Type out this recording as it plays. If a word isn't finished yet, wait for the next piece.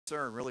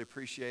answer and really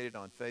appreciate it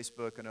on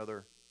Facebook and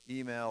other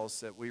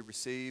emails that we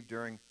received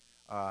during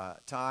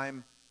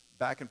time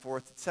back and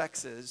forth to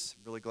Texas.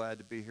 Really glad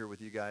to be here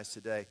with you guys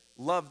today.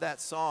 Love that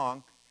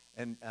song,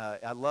 and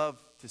I love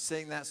to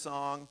sing that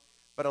song,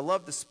 but I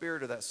love the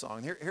spirit of that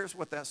song. Here's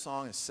what that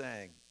song is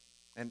saying,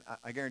 and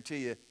I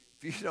guarantee you,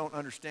 if you don't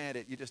understand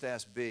it, you just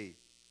ask B,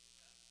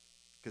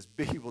 because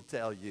B will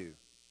tell you,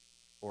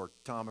 or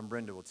Tom and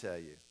Brenda will tell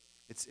you.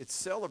 It's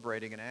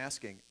celebrating and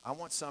asking, I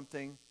want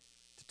something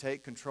to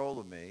take control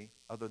of me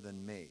other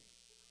than me.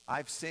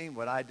 I've seen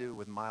what I do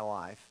with my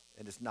life,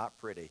 and it's not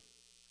pretty.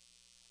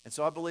 And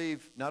so I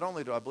believe, not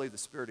only do I believe the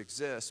Spirit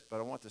exists, but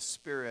I want the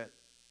Spirit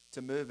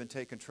to move and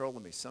take control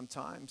of me.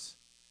 Sometimes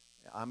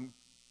I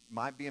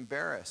might be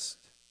embarrassed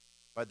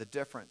by the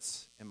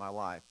difference in my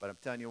life, but I'm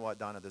telling you what,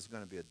 Donna, there's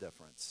going to be a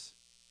difference.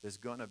 There's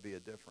going to be a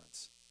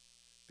difference,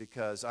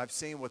 because I've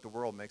seen what the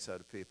world makes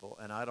out of people,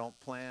 and I don't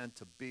plan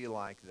to be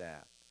like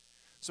that.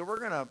 So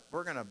we're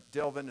gonna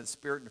delve into the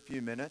Spirit in a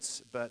few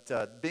minutes,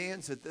 but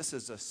being that this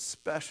is a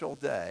special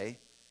day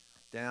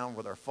down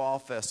with our fall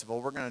festival,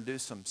 we're going to do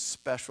some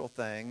special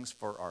things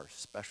for our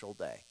special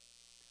day.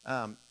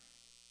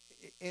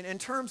 In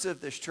terms of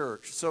this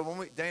church, so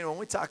when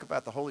we talk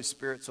about the Holy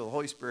Spirit, so the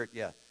Holy Spirit,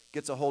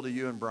 gets a hold of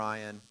you and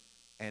Brian,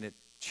 and it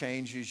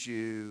changes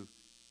you,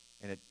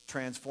 and it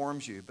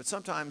transforms you. But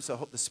sometimes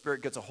the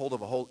Spirit gets a hold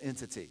of a whole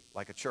entity,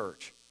 like a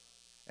church.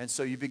 And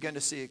so you begin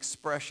to see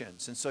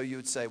expressions. And so you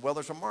would say, well,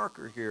 there's a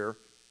marker here.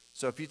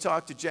 So if you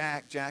talk to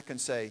Jack can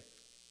say,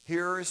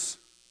 here's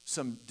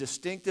some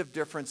distinctive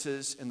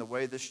differences in the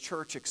way this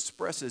church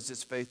expresses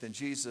its faith in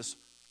Jesus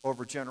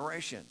over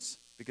generations.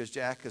 Because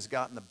Jack has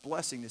gotten the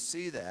blessing to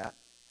see that.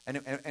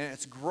 And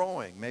it's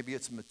growing. Maybe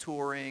it's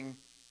maturing.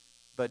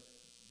 But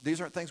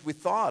these aren't things we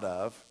thought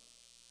of.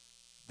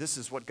 This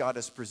is what God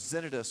has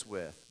presented us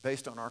with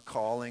based on our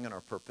calling and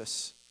our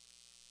purpose.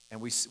 And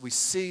we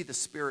see the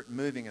Spirit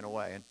moving in a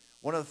way. And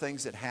one of the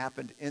things that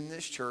happened in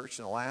this church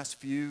in the last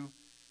few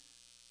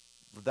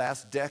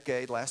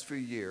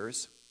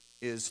years,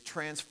 is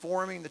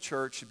transforming the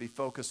church to be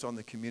focused on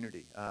the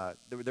community.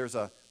 There's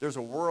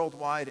a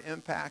worldwide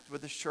impact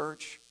with this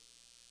church.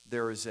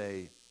 There is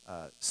a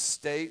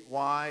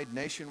statewide,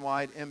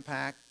 nationwide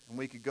impact, and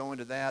we could go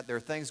into that. There are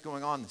things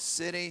going on in the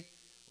city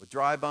with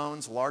Dry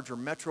Bones, larger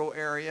metro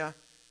area.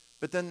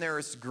 But then there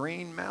is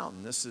Green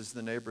Mountain. This is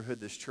the neighborhood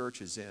this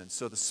church is in.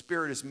 So the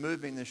Spirit is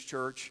moving this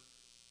church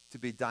to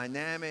be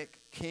dynamic,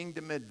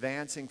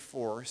 kingdom-advancing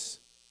force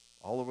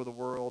all over the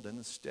world, in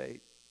the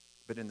state,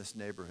 but in this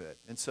neighborhood.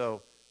 And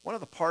so one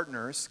of the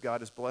partners God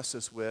has blessed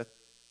us with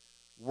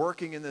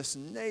working in this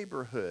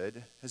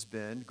neighborhood has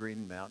been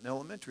Green Mountain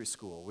Elementary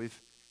School.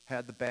 We've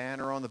had the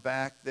banner on the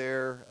back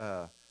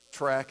there,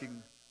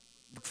 tracking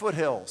the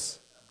Foothills.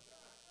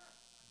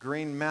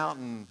 Green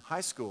Mountain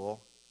High School,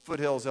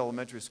 Foothills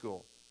Elementary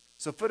School.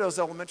 So Foothills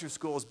Elementary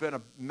School has been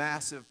a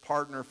massive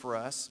partner for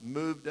us,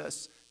 moved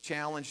us,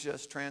 challenged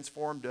us,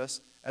 transformed us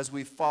as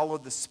we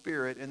followed the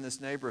Spirit in this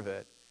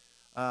neighborhood.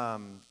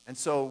 And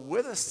so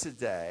with us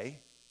today,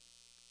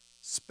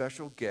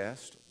 special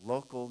guest,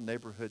 local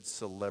neighborhood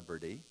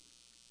celebrity,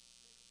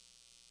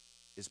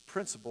 is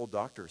Principal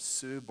Dr.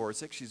 Sue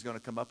Borzik. She's going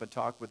to come up and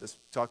talk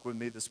with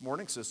me this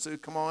morning. So Sue,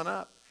 come on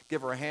up.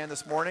 Give her a hand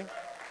this morning.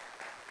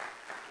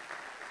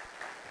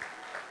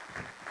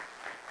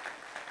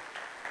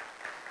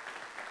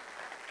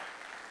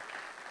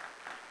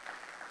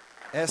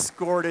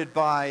 Escorted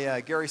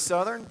by Gary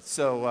Southern.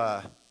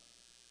 So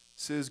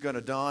Sue's going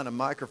to don a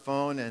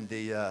microphone and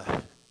the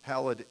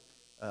hallowed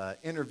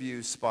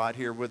interview spot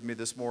here with me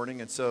this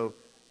morning. And so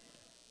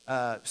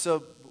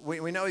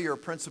we know you're a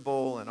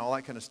principal and all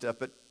that kind of stuff,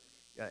 but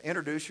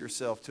introduce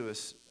yourself to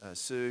us,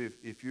 Sue.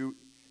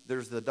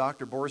 There's the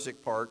Dr.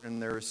 Borzik part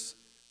and there's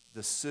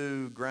the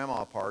Sue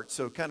grandma part.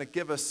 So kind of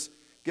give us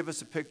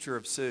a picture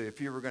of Sue. If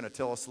you were going to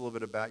tell us a little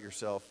bit about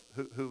yourself,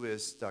 who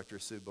is Dr.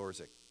 Sue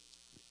Borzik?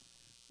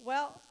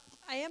 Well,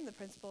 I am the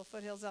principal of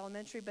Foothills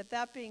Elementary, but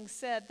that being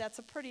said, that's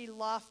a pretty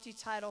lofty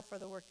title for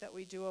the work that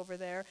we do over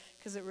there,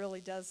 because it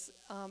really does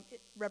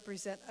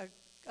represent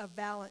a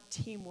valiant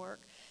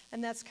teamwork.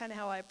 And that's kind of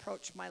how I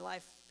approach my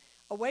life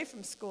away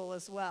from school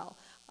as well.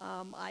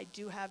 I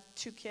do have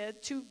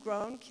two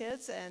grown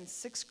kids and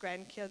 6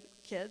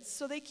 grandkids,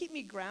 so they keep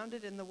me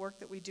grounded in the work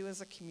that we do as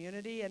a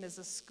community and as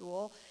a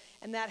school,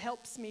 and that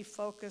helps me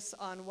focus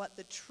on what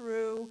the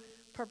true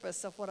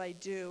purpose of what I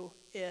do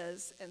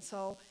is. And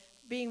so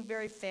being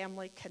very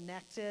family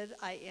connected,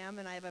 I am,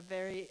 and I have a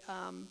very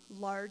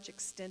large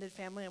extended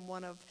family. I'm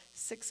one of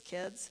 6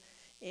 kids,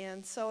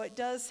 and so it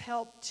does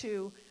help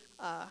to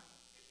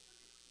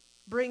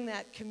bring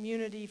that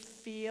community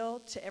feel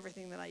to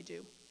everything that I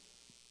do.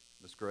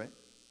 That's great.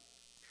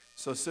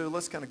 So Sue,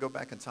 let's kind of go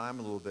back in time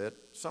a little bit.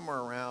 Somewhere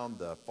around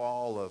the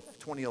fall of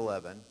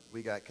 2011,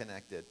 we got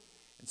connected,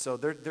 and so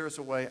there's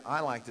a way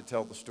I like to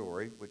tell the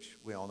story, which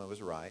we all know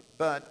is right,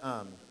 but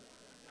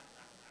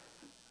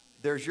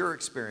there's your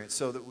experience.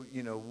 So that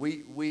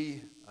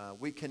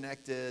we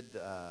connected.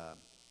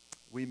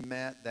 We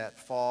met that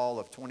fall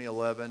of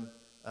 2011.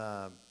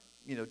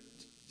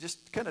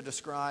 Just kind of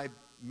describe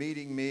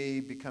meeting me,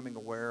 becoming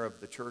aware of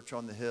the church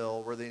on the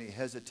hill? Were there any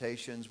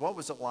hesitations? What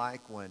was it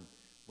like when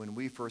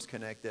we first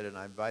connected and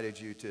I invited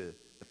you to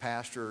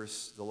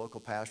the local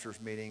pastors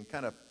meeting?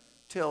 Kind of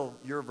tell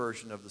your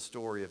version of the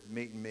story of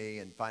meeting me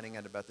and finding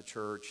out about the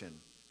church and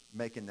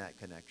making that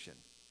connection.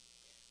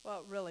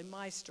 Well, really,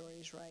 my story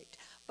is right.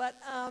 But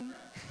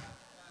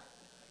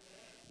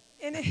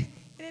in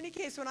any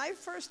case, when I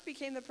first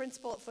became the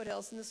principal at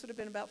Foothills, and this would have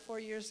been about 4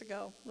 years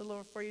ago, a little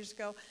over 4 years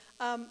ago,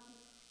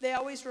 they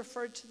always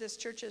referred to this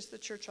church as the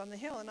Church on the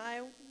Hill. And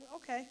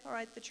okay, all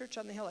right, the Church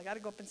on the Hill. I got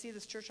to go up and see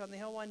this Church on the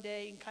Hill one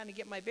day and kind of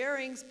get my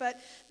bearings, but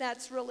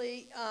that's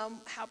really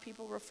how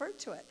people referred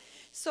to it.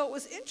 So it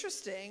was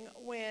interesting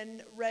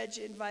when Reg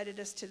invited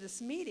us to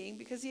this meeting,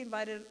 because he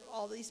invited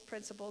all these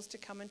principals to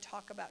come and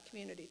talk about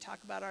community,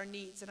 talk about our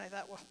needs. And I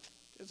thought, well,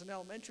 as an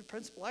elementary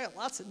principal, I got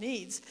lots of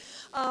needs.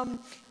 I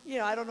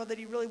don't know that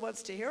he really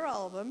wants to hear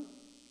all of them.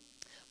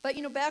 But,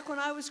 back when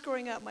I was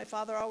growing up, my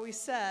father always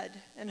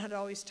said and had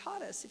always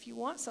taught us, if you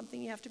want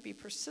something, you have to be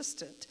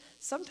persistent,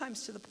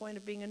 sometimes to the point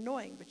of being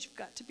annoying, but you've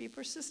got to be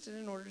persistent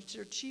in order to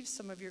achieve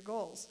some of your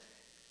goals.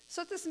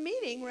 So at this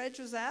meeting, Reg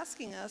was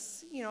asking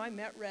us, I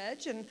met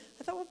Reg, and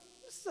I thought, well,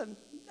 this is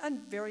a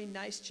very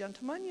nice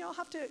gentleman. I'll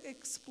have to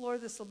explore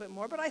this a little bit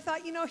more. But I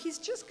thought, he's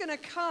just going to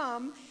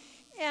come,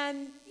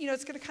 and,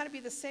 it's going to kind of be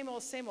the same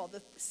old,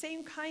 the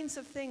same kinds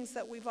of things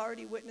that we've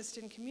already witnessed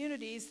in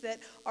communities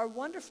that are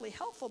wonderfully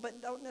helpful but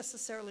don't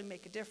necessarily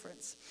make a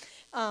difference,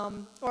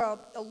 or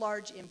a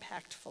large,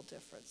 impactful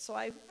difference. So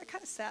I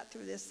kind of sat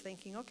through this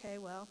thinking, okay,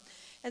 well.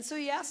 And so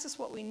he asked us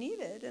what we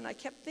needed, and I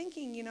kept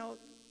thinking,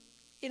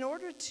 in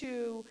order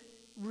to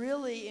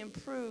really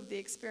improve the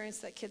experience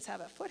that kids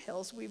have at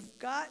Foothills, we've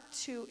got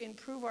to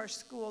improve our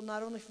school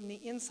not only from the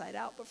inside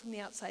out, but from the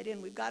outside in.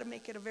 We've got to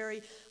make it a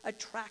very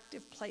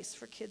attractive place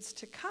for kids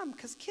to come,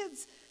 because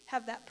kids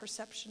have that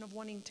perception of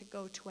wanting to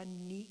go to a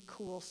neat,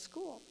 cool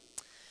school.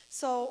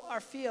 So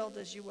our field,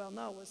 as you well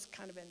know, was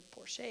kind of in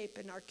poor shape,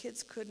 and our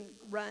kids couldn't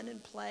run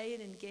and play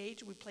and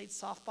engage. We played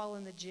softball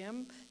in the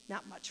gym.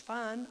 Not much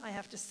fun, I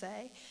have to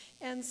say.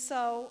 And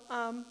so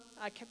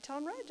I kept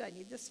telling Reg, I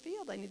need this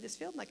field.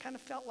 And I kind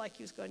of felt like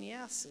he was going,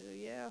 yeah,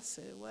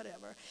 Sue,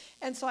 whatever.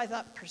 And so I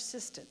thought,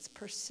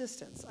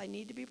 persistence. I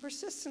need to be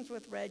persistent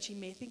with Reg. He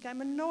may think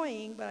I'm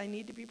annoying, but I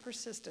need to be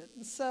persistent.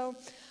 And so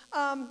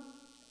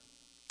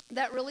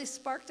that really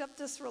sparked up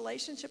this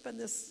relationship and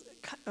this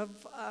kind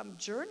of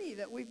journey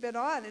that we've been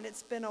on. And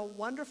it's been a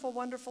wonderful,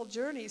 wonderful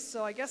journey.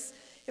 So I guess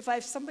if I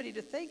have somebody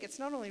to thank, it's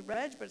not only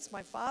Reg, but it's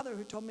my father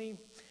who told me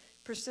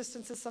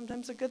persistence is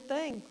sometimes a good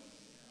thing.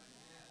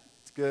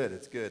 It's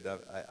good.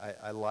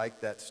 I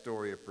like that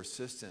story of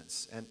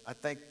persistence. And I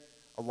think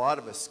a lot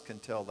of us can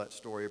tell that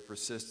story of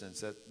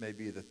persistence. That may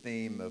be the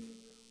theme of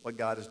what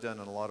God has done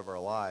in a lot of our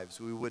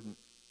lives.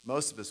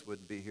 Most of us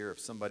wouldn't be here if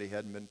somebody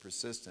hadn't been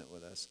persistent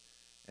with us.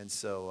 And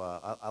so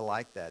I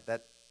like that.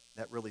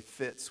 That really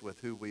fits with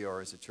who we are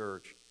as a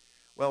church.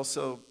 Well,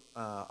 so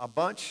a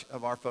bunch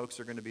of our folks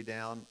are going to be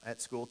down at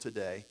school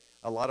today.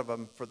 A lot of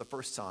them for the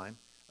first time.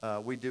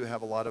 We do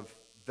have a lot of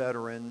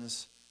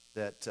veterans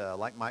that,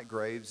 like Mike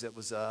Graves that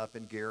was up,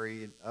 and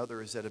Gary and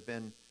others that have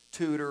been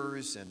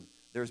tutors, and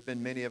there's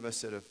been many of us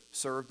that have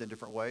served in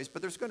different ways.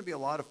 But there's going to be a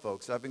lot of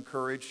folks. I've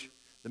encouraged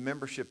the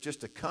membership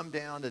just to come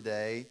down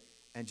today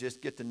and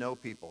just get to know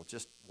people.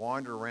 Just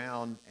wander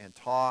around and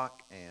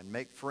talk and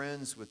make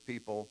friends with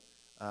people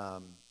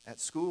at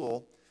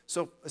school.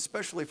 So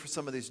especially for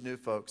some of these new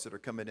folks that are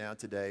coming down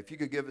today, if you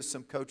could give us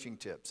some coaching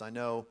tips. I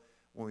know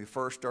when we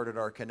first started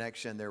our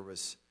connection, there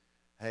was,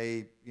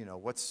 hey,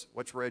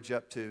 what's Reg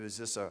up to? Is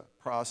this a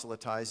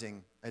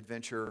proselytizing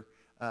adventure?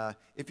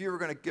 If you were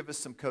going to give us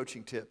some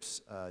coaching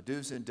tips,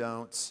 do's and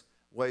don'ts,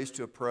 ways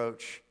to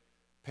approach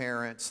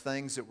parents,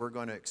 things that we're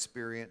going to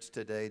experience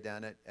today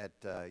down at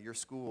your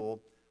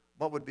school,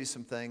 what would be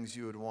some things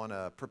you would want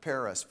to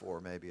prepare us for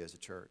maybe as a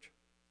church?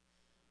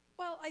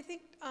 Well, I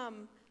think,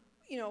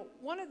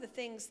 one of the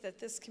things that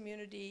this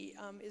community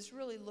is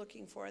really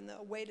looking for, and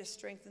the way to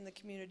strengthen the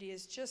community,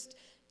 is just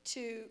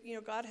to,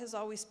 God has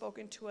always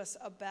spoken to us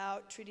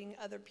about treating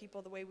other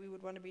people the way we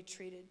would want to be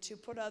treated, to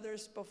put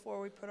others before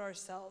we put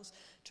ourselves,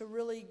 to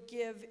really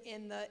give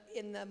in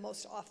the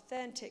most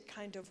authentic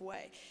kind of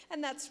way.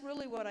 And that's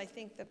really what I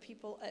think the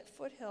people at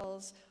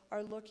Foothills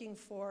are looking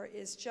for,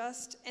 is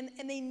just, and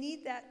they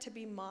need that to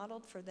be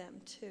modeled for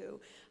them too,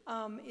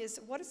 is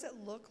what does it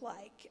look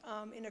like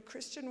in a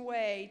Christian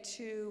way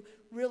to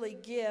really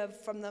give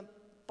from the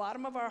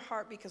bottom of our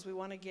heart, because we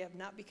want to give,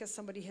 not because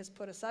somebody has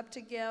put us up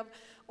to give,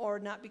 or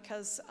not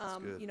because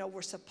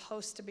we're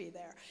supposed to be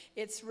there.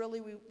 It's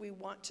really we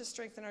want to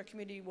strengthen our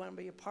community. We want to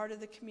be a part of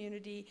the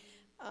community.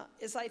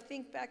 As I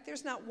think back,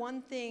 there's not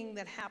one thing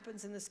that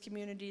happens in this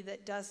community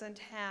that doesn't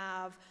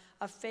have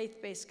a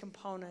faith-based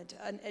component,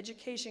 an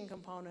education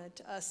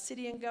component, a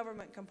city and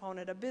government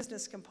component, a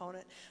business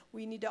component.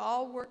 We need to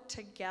all work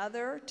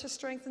together to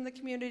strengthen the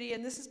community,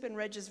 and this has been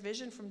Reg's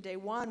vision from day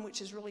one,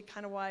 which is really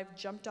kind of why I've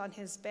jumped on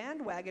his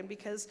bandwagon,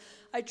 because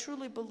I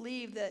truly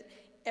believe that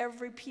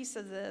every piece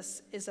of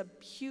this is a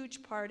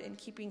huge part in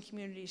keeping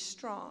communities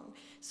strong.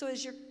 So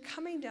as you're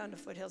coming down to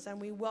Foothills, and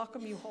we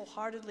welcome you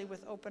wholeheartedly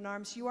with open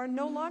arms, you are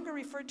no longer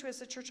referred to as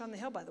the Church on the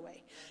Hill, by the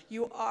way.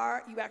 You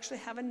actually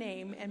have a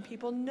name, and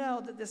people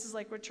know that this is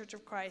Lakewood Church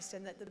of Christ,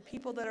 and that the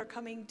people that are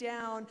coming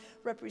down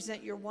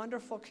represent your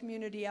wonderful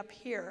community up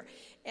here.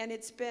 And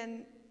it's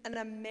been an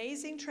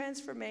amazing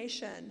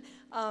transformation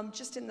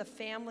just in the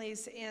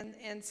families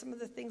and some of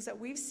the things that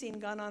we've seen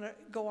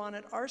go on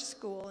at our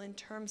school in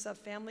terms of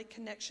family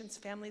connections,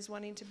 families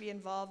wanting to be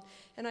involved.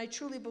 And I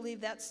truly believe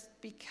that's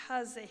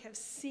because they have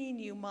seen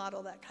you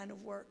model that kind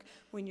of work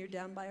when you're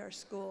down by our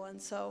school.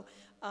 And so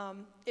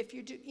if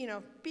you do,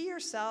 be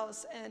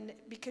yourselves, and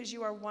because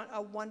you are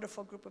a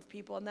wonderful group of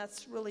people, and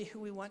that's really who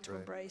we want to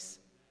embrace.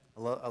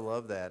 I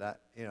love that.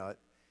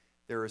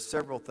 There are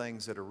several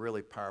things that are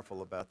really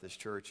powerful about this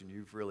church, and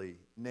you've really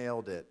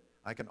nailed it.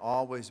 I can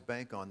always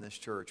bank on this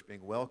church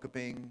being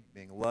welcoming,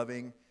 being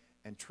loving,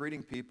 and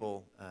treating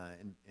people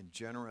in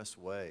generous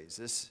ways.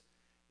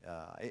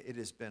 It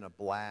has been a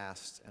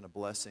blast and a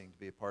blessing to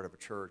be a part of a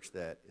church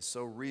that is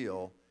so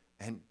real,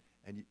 and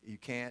you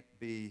can't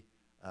be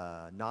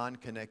a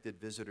non-connected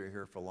visitor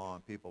here for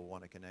long. People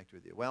want to connect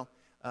with you. Well,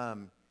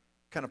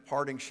 kind of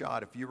parting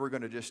shot, if you were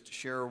going to just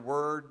share a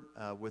word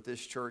with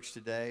this church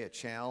today, a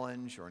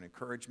challenge or an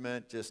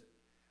encouragement, just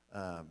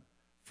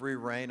free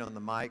reign on the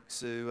mic,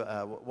 Sue,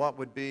 what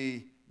would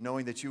be,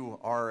 knowing that you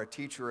are a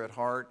teacher at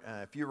heart,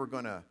 if you were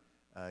going to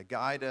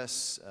guide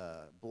us,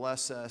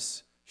 bless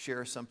us,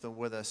 share something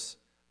with us,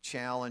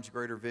 challenge,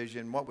 greater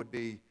vision, what would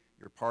be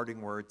your parting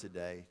word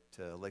today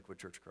to Lakewood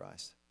Church of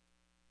Christ?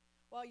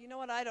 Well, you know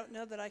what? I don't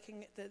know that I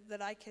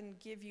can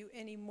give you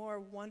any more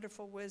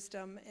wonderful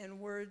wisdom and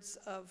words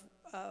of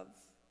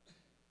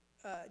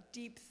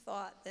deep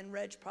thought than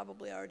Reg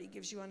probably already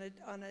gives you on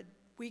a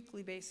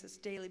weekly basis,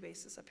 daily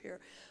basis up here.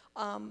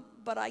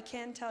 But I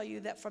can tell you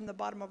that from the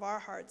bottom of our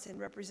hearts in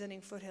representing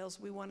Foothills,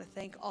 we want to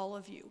thank all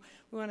of you.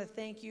 We want to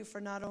thank you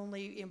for not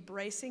only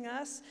embracing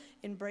us,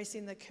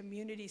 embracing the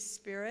community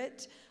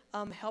spirit,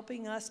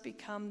 helping us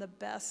become the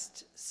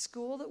best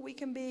school that we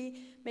can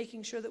be,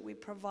 making sure that we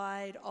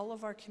provide all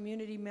of our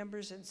community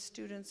members and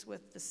students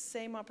with the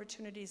same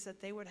opportunities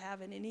that they would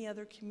have in any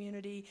other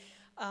community.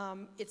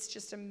 It's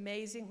just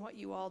amazing what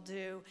you all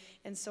do.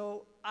 And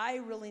so I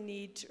really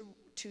need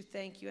to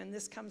thank you, and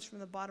this comes from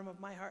the bottom of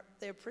my heart.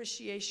 The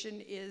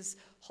appreciation is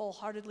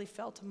wholeheartedly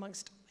felt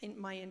amongst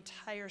my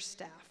entire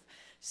staff.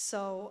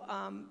 So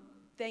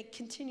they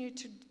continue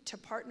to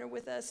partner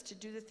with us, to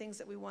do the things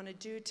that we want to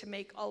do, to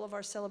make all of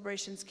our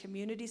celebrations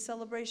community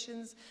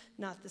celebrations,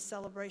 not the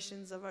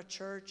celebrations of a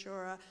church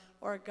or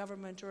a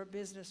government or a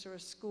business or a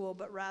school,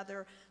 but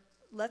rather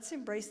let's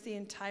embrace the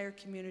entire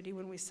community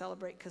when we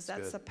celebrate, because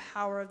that's the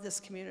power of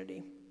this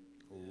community.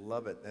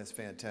 Love it. That's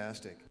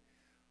fantastic.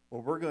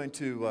 Well, we're going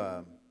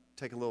to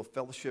take a little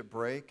fellowship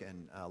break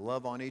and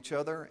love on each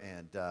other,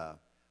 and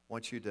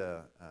want you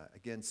to,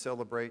 again,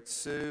 celebrate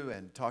Sue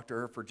and talk to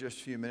her for just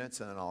a few minutes,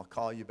 and then I'll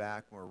call you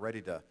back when we're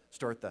ready to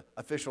start the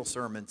official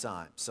sermon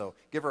time. So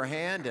give her a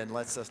hand, and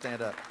let's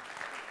stand up.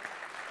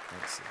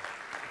 Thanks, Sue.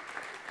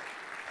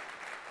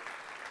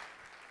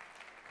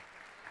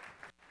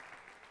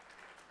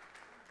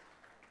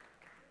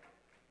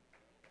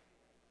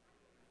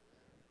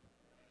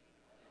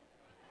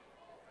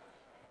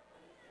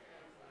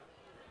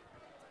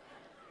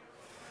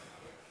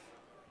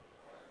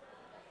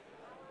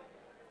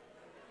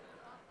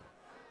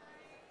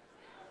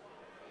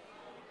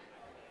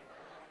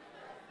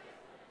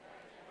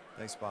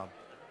 Thanks, Bob.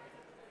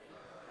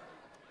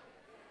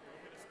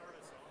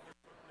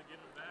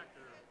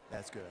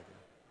 That's a good idea.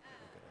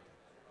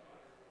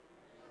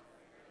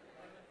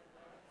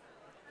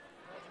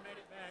 Glad you made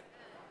it back.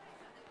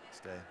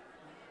 Stay.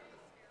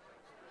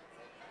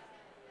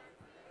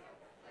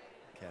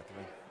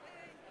 Catherine.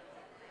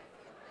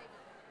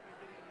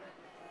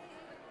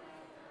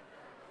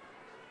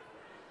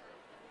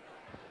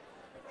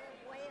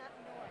 Way up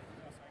north.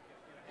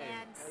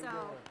 And so,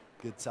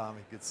 Good,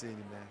 Tommy. Good seeing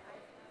you, man.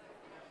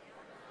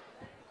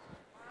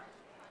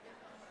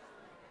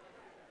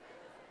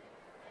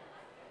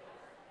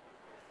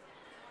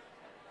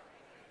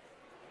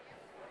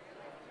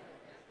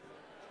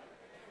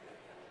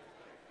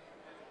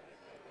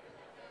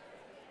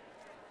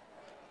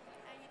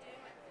 how you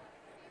doing?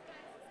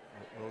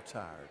 A little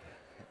tired.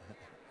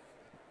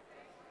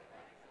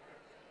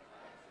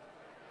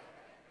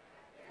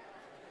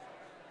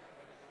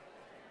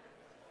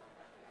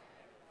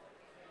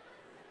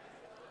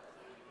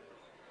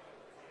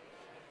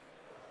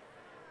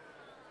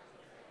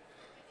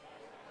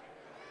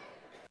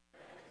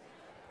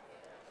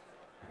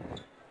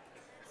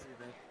 See you,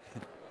 man.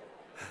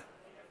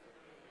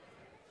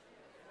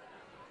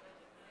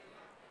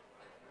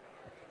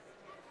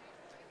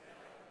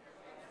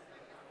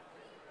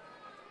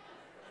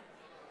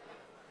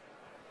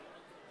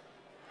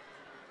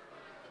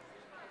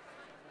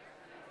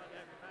 Glad to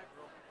have you back,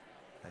 bro.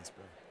 Thanks,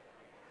 bro.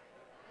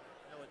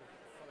 I know it's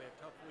probably a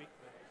tough week,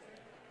 but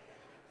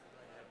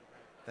glad to have you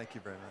back. Thank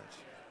you very much.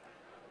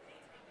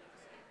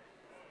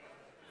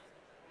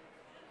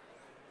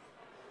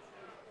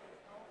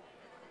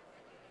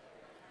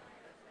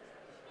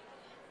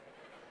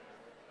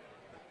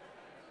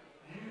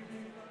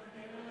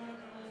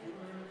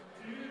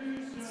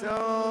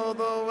 all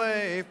the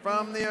way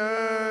from the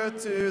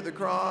earth to the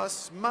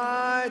cross,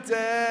 my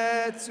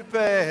debt to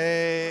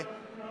pay.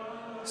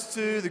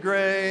 To the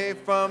grave,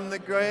 from the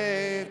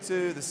grave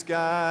to the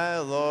sky,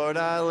 Lord,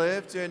 I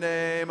lift your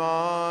name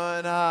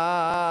on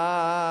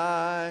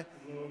high.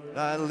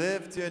 I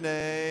lift your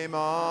name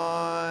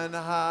on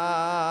high.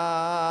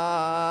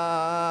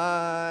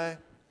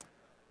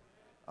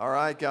 All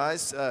right,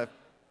 guys,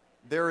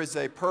 there is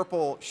a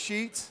purple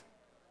sheet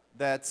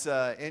that's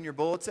in your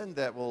bulletin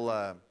that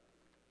will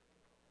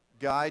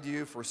guide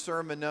you for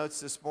sermon notes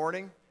this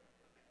morning.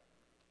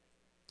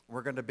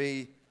 We're going to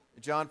be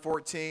John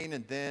 14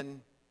 and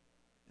then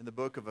in the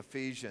book of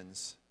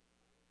Ephesians.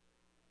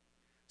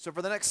 So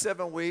for the next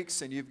 7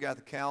 weeks, and you've got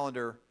the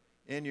calendar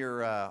in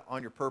your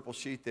on your purple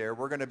sheet there,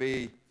 we're going to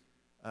be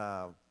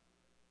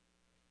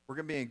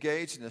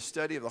engaged in a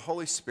study of the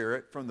Holy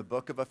Spirit from the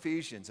book of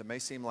Ephesians. It may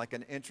seem like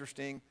an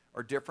interesting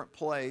or different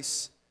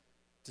place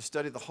to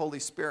study the Holy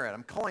Spirit.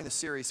 I'm calling the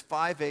series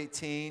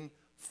 518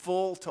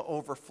 Full to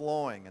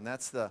Overflowing, and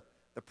that's the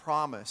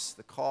promise,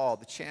 the call,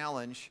 the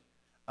challenge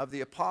of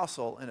the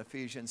apostle in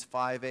Ephesians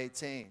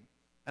 5:18.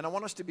 And I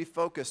want us to be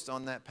focused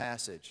on that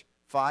passage,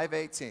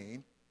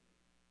 5:18,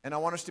 and I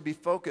want us to be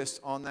focused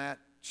on that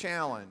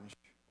challenge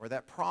or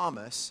that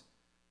promise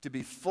to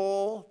be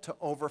full to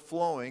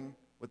overflowing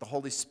with the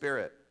Holy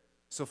Spirit.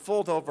 So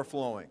full to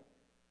overflowing.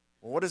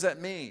 Well, what does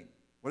that mean?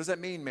 What does that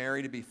mean,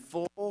 Mary, to be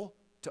full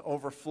to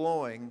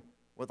overflowing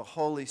with the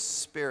Holy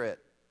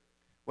Spirit?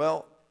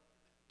 Well,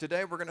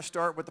 today we're going to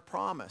start with the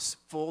promise,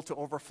 full to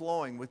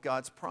overflowing with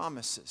God's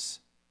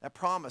promises. That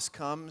promise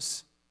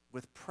comes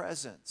with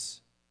presence.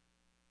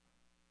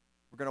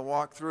 We're going to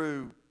walk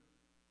through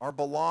our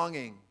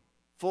belonging,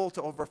 full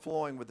to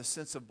overflowing with a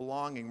sense of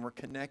belonging. We're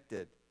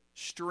connected.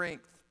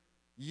 Strength,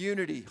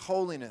 unity,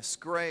 holiness,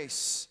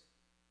 grace.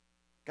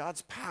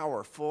 God's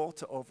power, full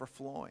to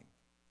overflowing.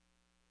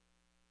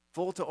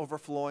 Full to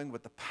overflowing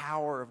with the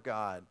power of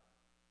God.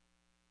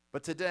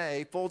 But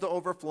today, full to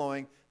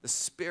overflowing, the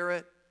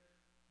Spirit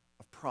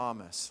of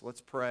promise.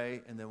 Let's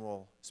pray, and then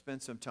we'll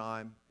spend some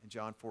time in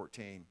John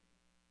 14.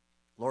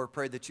 Lord,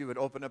 pray that you would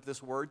open up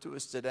this word to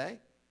us today,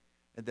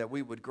 and that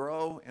we would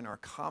grow in our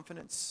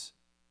confidence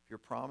of your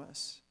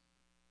promise,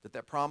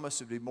 that promise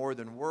would be more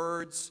than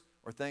words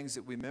or things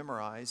that we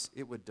memorize.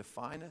 It would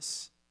define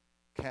us,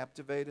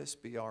 captivate us,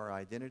 be our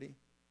identity,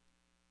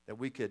 that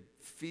we could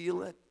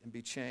feel it and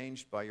be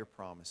changed by your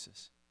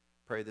promises.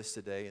 Pray this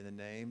today in the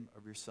name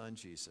of your Son,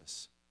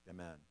 Jesus.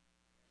 Amen.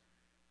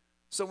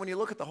 So when you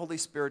look at the Holy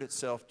Spirit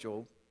itself,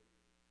 Joel,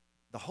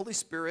 the Holy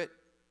Spirit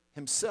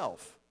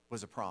himself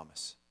was a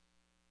promise.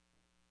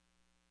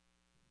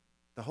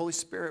 The Holy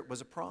Spirit was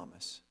a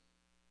promise.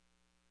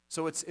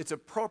 So it's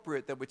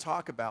appropriate that we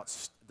talk about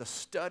the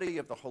study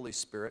of the Holy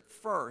Spirit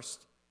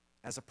first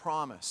as a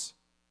promise.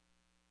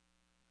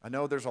 I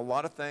know there's a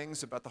lot of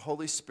things about the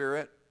Holy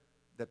Spirit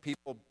that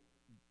people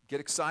get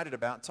excited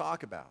about and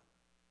talk about.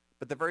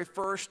 But the very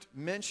first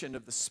mention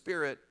of the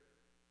Spirit,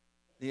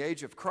 the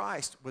age of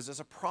Christ, was as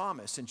a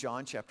promise in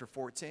John chapter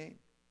 14.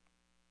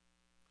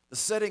 The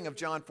setting of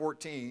John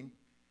 14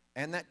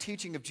 and that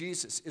teaching of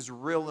Jesus is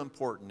real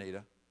important,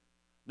 Nita.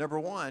 Number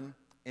one,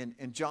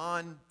 in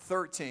John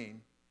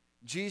 13,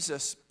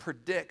 Jesus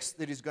predicts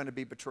that he's going to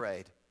be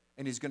betrayed.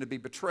 And he's going to be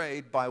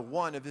betrayed by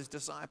one of his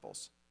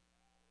disciples.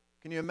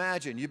 Can you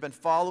imagine? You've been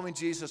following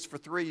Jesus for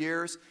 3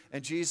 years,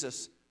 and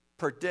Jesus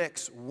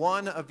predicts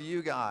one of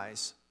you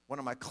guys, one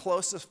of my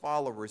closest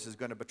followers, is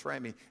going to betray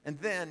me. And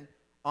then,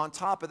 on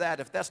top of that,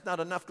 if that's not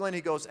enough, Glenn,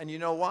 he goes, and you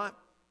know what?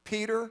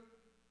 Peter,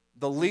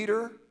 the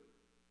leader,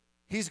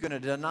 he's going to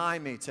deny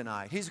me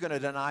tonight. He's going to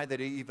deny that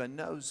he even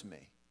knows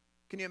me.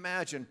 Can you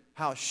imagine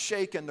how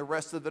shaken the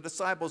rest of the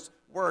disciples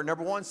were?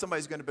 Number one,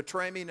 somebody's going to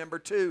betray me. Number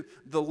two,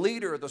 the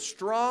leader, the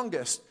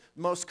strongest,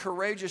 most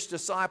courageous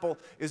disciple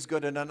is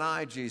going to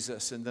deny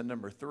Jesus. And then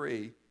number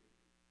three,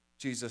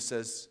 Jesus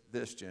says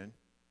this, Jen.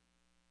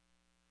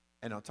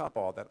 And on top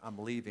of all that, I'm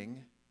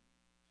leaving,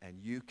 and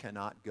you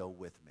cannot go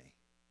with me.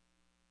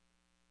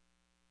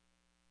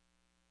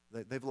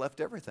 They've left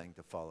everything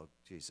to follow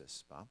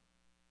Jesus, Bob.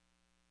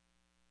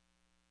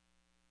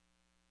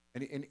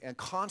 And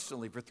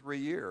constantly for 3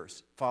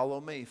 years, follow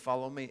me,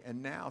 follow me.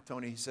 And now,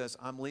 Tony, he says,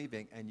 I'm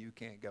leaving and you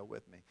can't go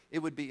with me. It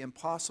would be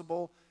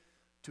impossible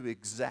to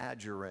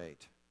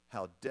exaggerate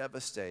how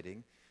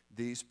devastating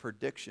these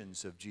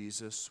predictions of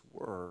Jesus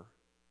were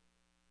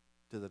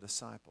to the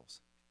disciples.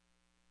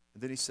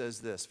 And then he says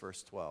this,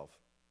 verse 12.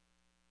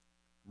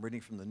 I'm reading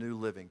from the New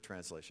Living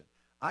Translation.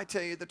 I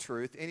tell you the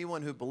truth,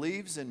 anyone who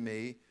believes in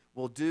me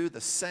will do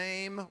the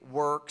same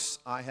works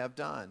I have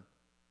done,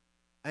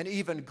 and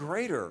even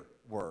greater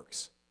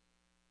works,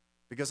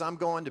 because I'm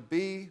going to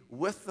be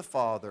with the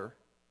Father.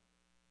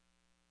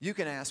 You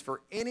can ask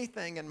for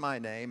anything in my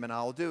name, and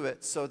I'll do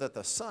it, so that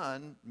the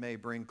Son may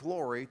bring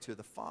glory to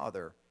the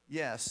Father.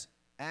 Yes,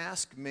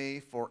 ask me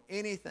for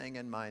anything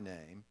in my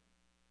name,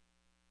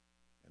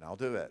 and I'll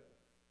do it.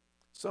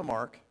 So,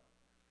 Mark,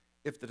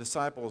 if the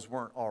disciples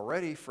weren't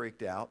already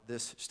freaked out,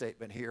 this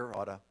statement here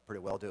ought to pretty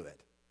well do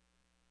it.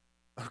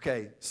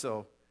 Okay,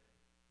 so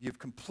You've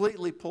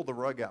completely pulled the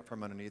rug out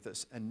from underneath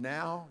us, and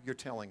now you're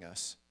telling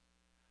us,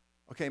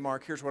 okay,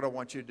 Mark, here's what I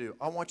want you to do.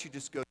 I want you to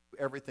just go do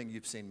everything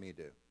you've seen me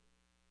do.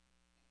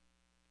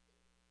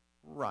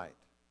 Right.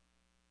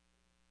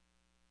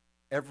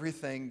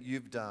 Everything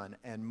you've done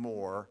and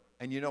more.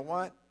 And you know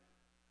what?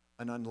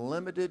 An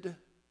unlimited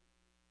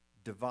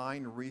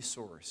divine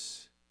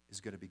resource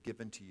is going to be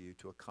given to you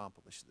to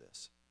accomplish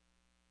this.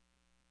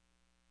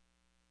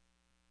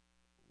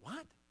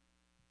 What?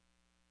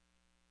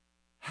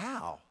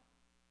 How?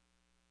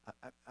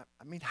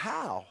 I mean,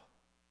 how?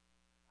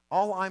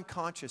 All I'm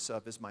conscious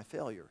of is my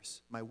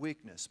failures, my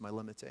weakness, my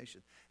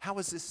limitation. How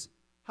is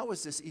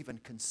this even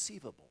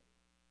conceivable?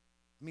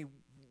 I mean,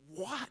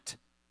 what?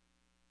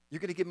 You're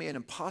going to give me an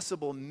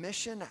impossible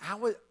mission? How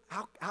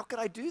could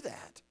I do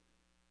that?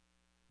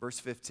 Verse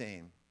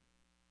 15.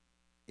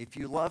 If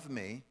you love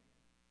me,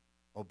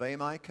 obey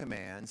my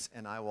commands,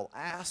 and I will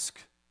ask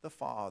the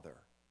Father.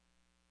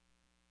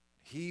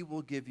 He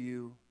will give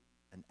you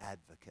an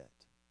advocate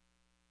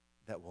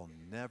that will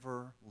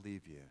never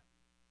leave you.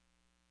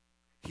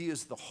 He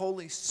is the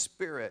Holy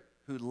Spirit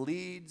who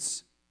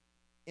leads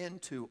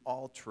into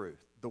all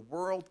truth. The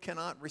world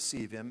cannot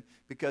receive him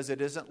because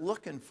it isn't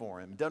looking for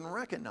him, doesn't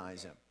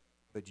recognize him.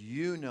 But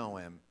you know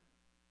him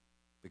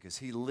because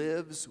he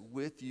lives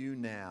with you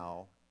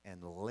now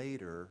and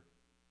later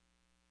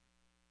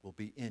will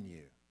be in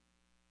you.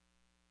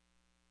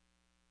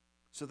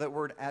 So that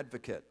word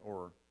advocate,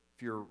 or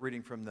if you're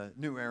reading from the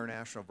New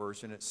International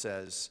Version, it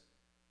says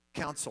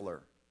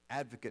counselor,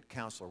 advocate,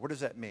 counselor. What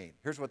does that mean?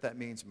 Here's what that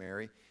means,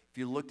 Mary. If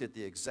you looked at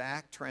the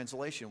exact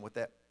translation, what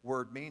that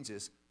word means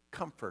is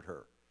comfort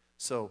her.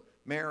 So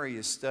Mary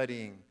is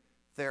studying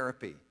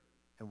therapy.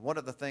 And one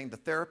of the things, the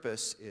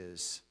therapist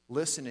is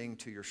listening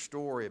to your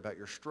story about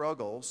your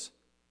struggles,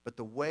 but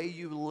the way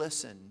you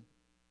listen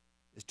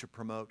is to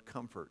promote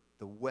comfort.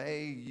 The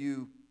way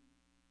you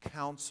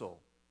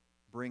counsel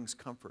brings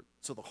comfort.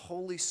 So the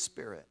Holy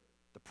Spirit,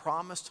 the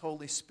promised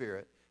Holy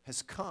Spirit,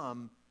 has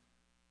come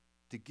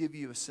to give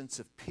you a sense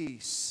of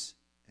peace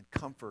and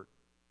comfort.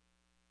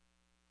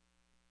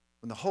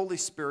 When the Holy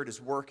Spirit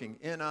is working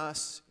in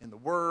us, in the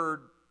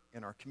Word,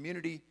 in our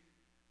community,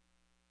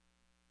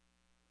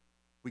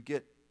 we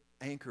get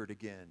anchored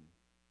again.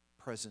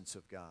 Presence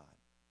of God,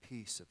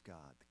 peace of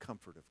God, the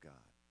comfort of God.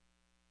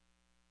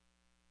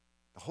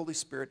 The Holy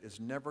Spirit is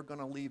never going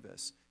to leave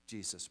us,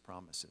 Jesus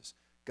promises.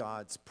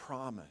 God's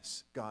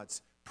promise,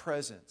 God's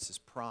presence is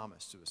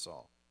promised to us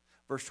all.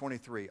 Verse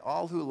 23,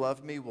 all who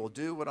love me will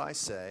do what I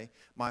say.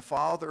 My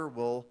Father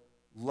will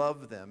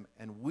love them,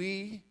 and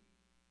we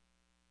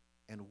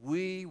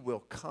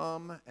will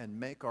come and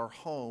make our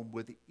home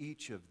with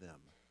each of them.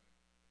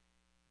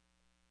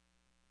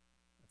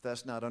 If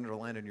that's not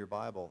underlined in your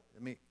Bible,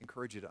 let me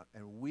encourage you to,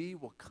 and we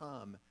will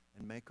come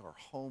and make our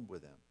home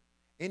with them.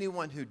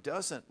 Anyone who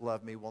doesn't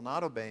love me will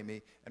not obey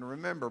me. And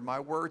remember, my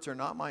words are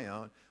not my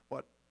own.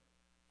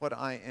 What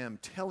I am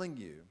telling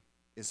you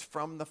is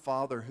from the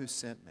Father who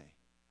sent me.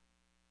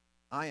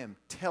 I am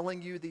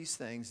telling you these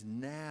things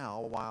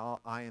now while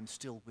I am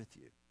still with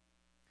you.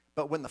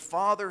 But when the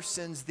Father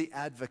sends the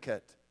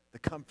advocate, the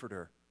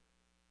comforter,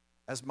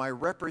 as my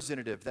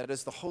representative, that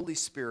is the Holy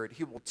Spirit,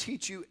 he will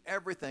teach you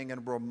everything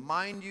and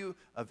remind you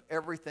of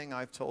everything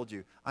I've told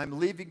you. I'm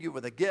leaving you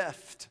with a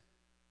gift,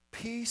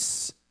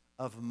 peace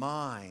of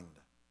mind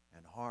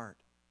and heart.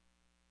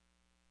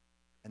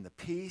 And the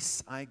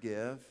peace I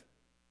give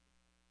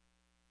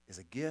is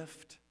a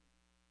gift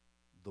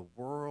the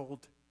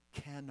world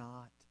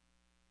cannot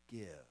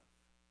give.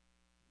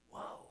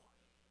 Whoa.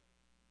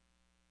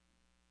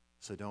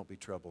 So don't be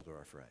troubled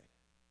or afraid.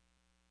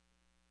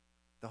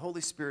 The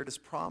Holy Spirit is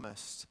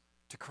promised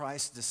to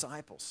Christ's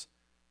disciples.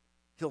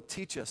 He'll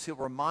teach us. He'll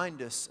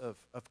remind us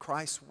of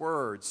Christ's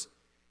words.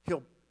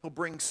 He'll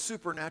bring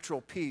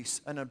supernatural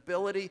peace,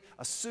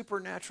 a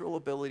supernatural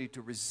ability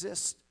to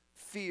resist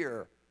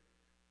fear.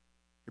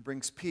 He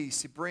brings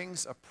peace. He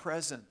brings a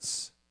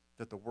presence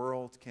that the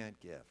world can't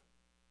give.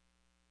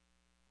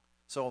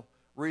 So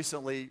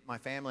recently, my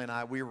family and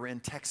I, we were in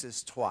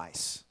Texas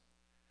twice.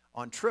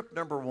 On trip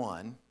number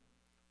 1,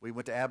 we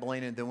went to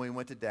Abilene and then we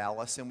went to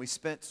Dallas, and we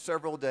spent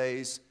several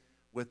days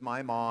with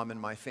my mom and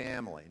my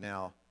family.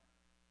 Now,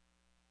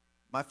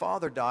 my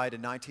father died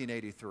in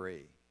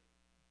 1983.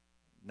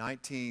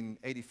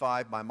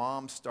 1985, my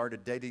mom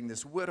started dating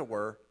this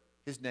widower.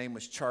 His name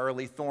was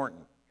Charlie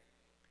Thornton.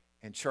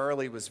 And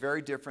Charlie was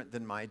very different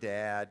than my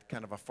dad,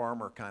 kind of a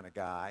farmer kind of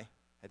guy,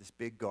 had this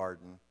big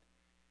garden.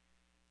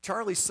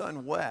 Charlie's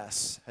son,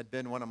 Wes, had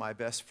been one of my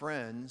best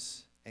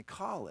friends in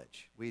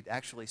college. We'd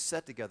actually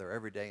sat together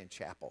every day in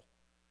chapel.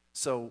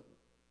 So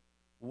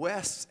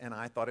Wes and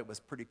I thought it was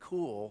pretty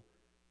cool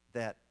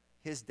that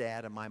his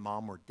dad and my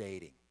mom were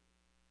dating.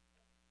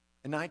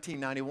 In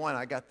 1991,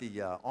 I got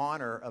the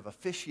honor of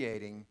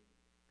officiating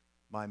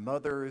my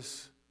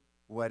mother's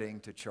wedding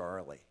to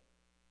Charlie.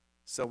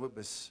 So it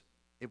was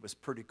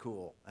pretty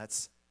cool.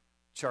 That's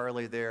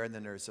Charlie there, and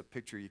then there's a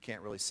picture you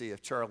can't really see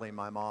of Charlie and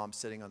my mom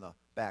sitting on the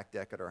back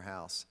deck at our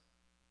house.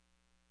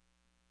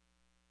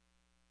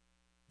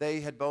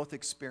 They had both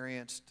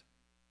experienced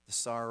the the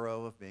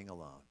sorrow of being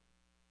alone.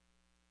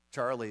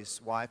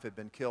 Charlie's wife had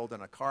been killed in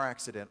a car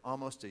accident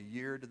almost a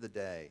year to the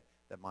day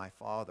that my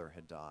father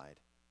had died.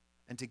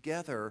 And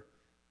together,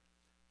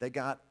 they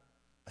got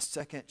a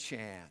second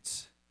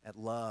chance at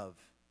love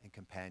and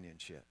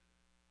companionship.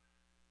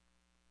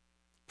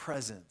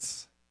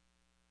 Presence.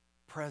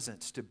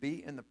 Presence. To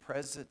be in the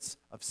presence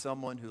of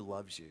someone who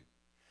loves you.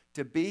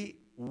 To be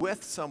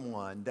with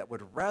someone that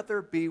would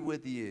rather be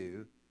with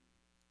you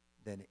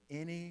than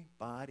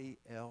anybody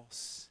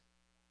else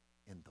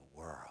in the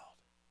world.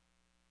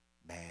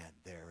 Man,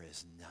 there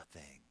is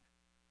nothing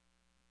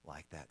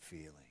like that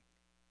feeling.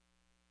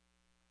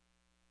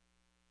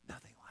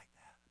 Nothing like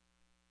that.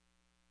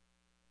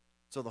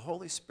 So the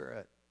Holy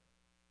Spirit,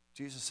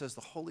 Jesus says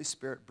the Holy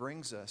Spirit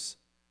brings us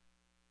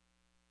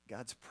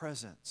God's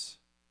presence.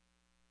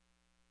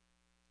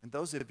 And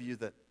those of you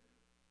that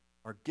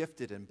are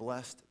gifted and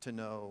blessed to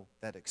know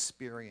that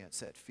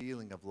experience, that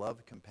feeling of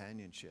love,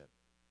 companionship,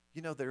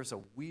 you know there's a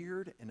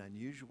weird and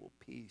unusual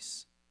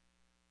peace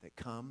that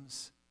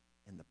comes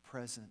in the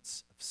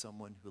presence of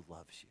someone who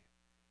loves you,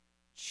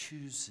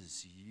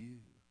 chooses you.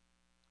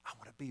 I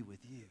want to be with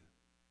you.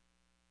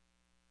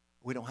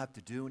 We don't have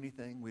to do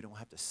anything. We don't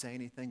have to say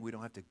anything. We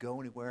don't have to go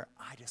anywhere.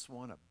 I just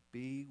want to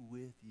be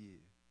with you.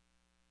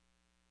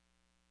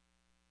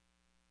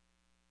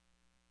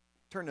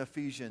 Turn to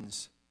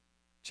Ephesians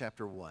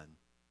chapter 1.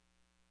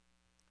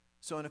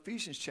 So in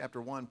Ephesians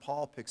chapter 1,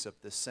 Paul picks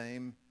up the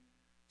same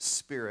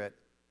spirit,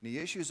 and he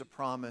issues a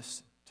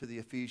promise to the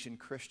Ephesian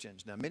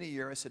Christians. Now, many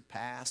years had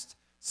passed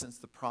since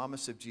the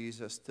promise of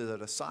Jesus to the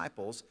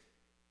disciples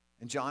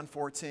in John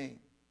 14. And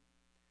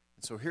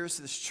so here's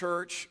this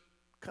church,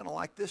 kind of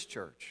like this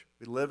church.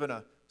 We live in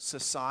a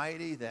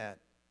society that,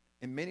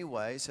 in many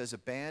ways, has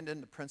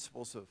abandoned the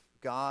principles of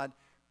God,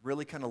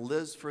 really kind of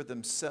lives for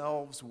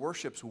themselves,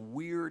 worships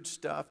weird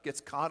stuff,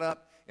 gets caught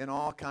up in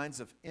all kinds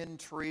of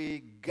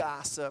intrigue,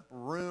 gossip,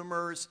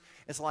 rumors.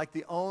 It's like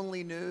the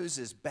only news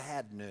is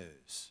bad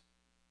news.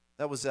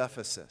 That was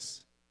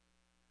Ephesus.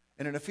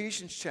 And in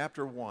Ephesians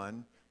chapter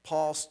 1,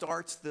 Paul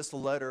starts this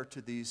letter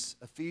to these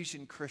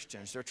Ephesian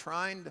Christians. They're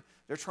trying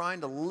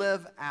to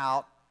live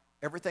out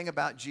everything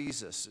about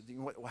Jesus.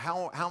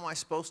 How am I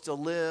supposed to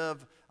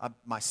live?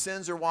 My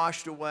sins are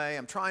washed away.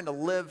 I'm trying to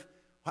live.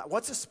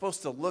 What's it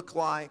supposed to look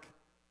like?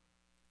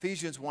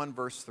 Ephesians 1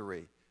 verse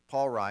 3.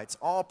 Paul writes,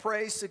 "All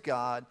praise to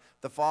God,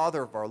 the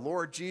Father of our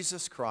Lord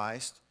Jesus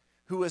Christ,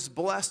 who has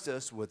blessed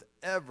us with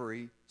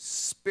every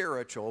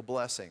spiritual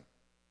blessing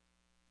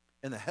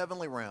in the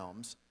heavenly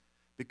realms,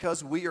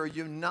 because we are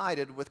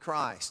united with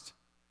Christ.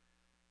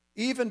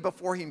 Even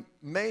before he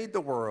made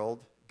the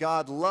world,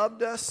 God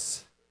loved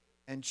us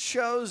and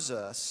chose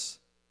us."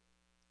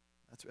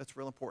 That's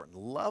real important.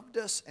 Loved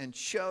us and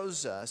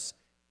chose us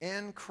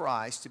in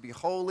Christ to be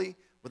holy,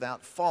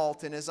 without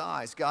fault in his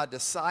eyes. God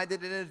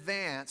decided in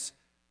advance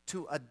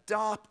to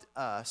adopt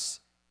us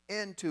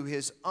into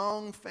his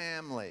own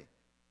family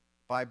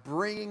by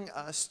bringing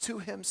us to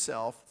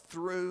himself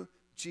through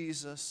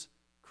Jesus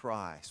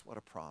Christ. What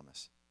a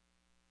promise.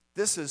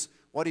 This is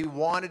what he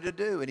wanted to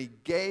do, and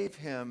it gave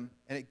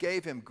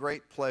him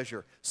great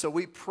pleasure. So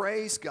we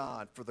praise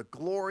God for the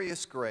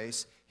glorious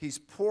grace he's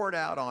poured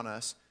out on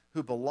us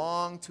who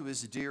belong to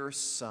his dear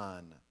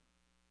Son.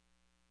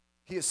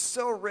 He is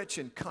so rich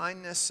in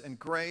kindness and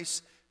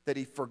grace that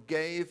he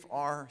forgave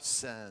our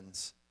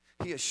sins.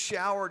 He has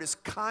showered his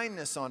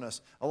kindness on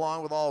us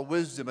along with all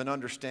wisdom and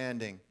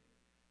understanding.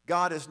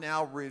 God has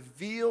now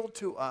revealed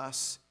to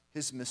us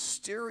his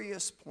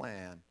mysterious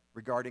plan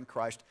regarding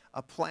Christ,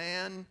 a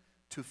plan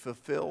to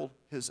fulfill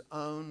his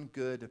own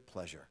good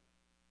pleasure.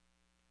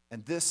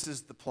 And this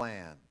is the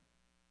plan.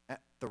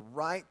 At the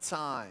right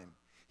time,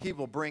 he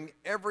will bring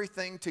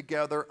everything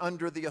together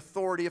under the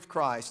authority of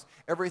Christ,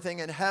 everything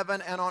in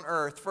heaven and on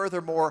earth.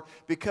 Furthermore,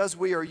 because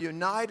we are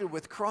united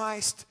with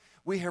Christ,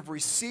 we have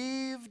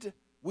received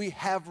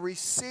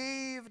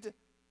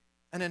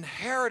an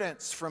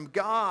inheritance from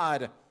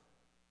God.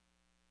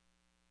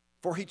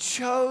 For he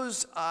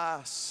chose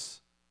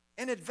us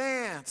in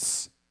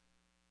advance,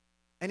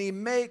 and he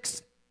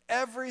makes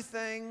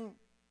everything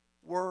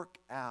work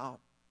out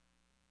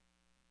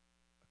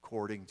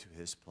according to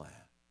his plan.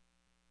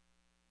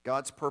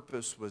 God's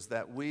purpose was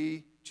that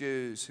we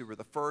Jews, who were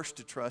the first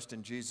to trust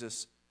in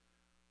Jesus,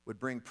 would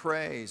bring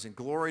praise and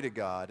glory to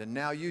God. And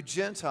now you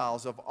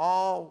Gentiles have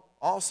all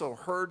also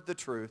heard the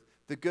truth,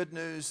 the good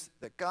news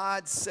that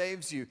God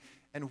saves you.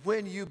 And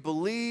when you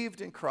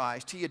believed in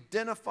Christ, he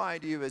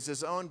identified you as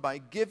his own by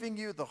giving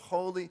you the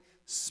Holy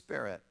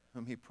Spirit,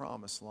 whom he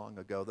promised long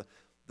ago.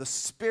 The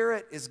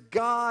Spirit is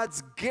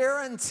God's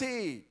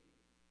guarantee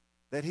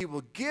that he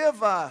will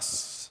give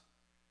us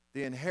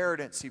the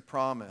inheritance he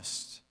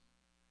promised,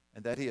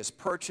 and that he has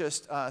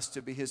purchased us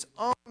to be his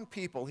own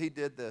people. He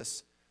did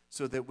this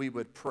so that we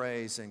would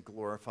praise and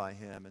glorify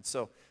him. And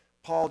so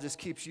Paul just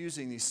keeps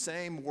using these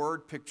same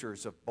word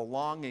pictures of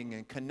belonging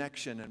and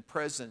connection and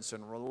presence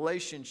and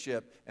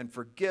relationship and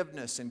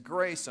forgiveness and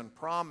grace and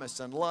promise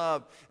and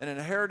love and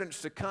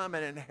inheritance to come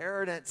and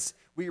inheritance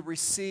we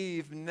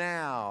receive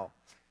now.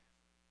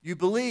 You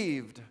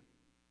believed,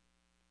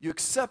 You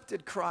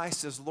accepted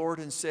Christ as Lord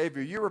and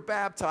Savior. You were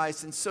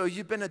baptized, and so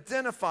you've been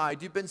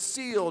identified. You've been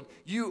sealed.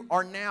 You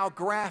are now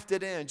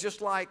grafted in,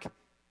 just like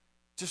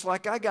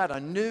I got a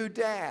new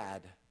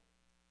dad.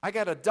 I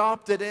got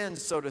adopted in,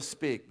 so to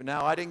speak. But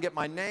now I didn't get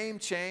my name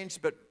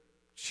changed, but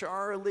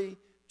Charlie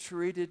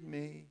treated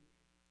me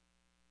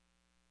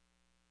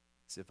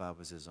as if I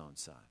was his own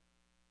son.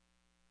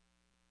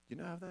 Do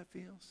you know how that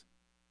feels?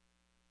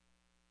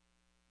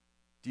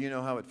 Do you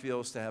know how it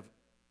feels to have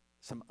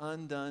some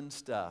undone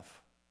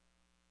stuff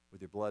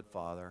with your blood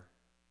father,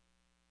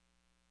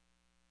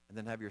 and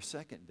then have your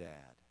second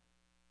dad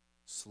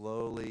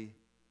slowly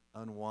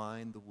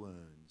unwind the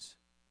wounds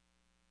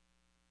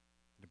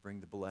and to bring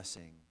the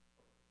blessing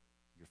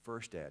your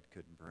first dad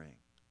couldn't bring?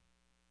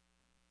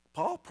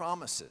 Paul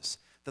promises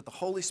that the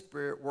Holy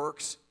Spirit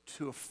works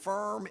to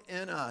affirm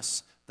in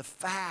us the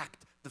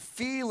fact, the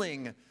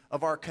feeling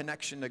of our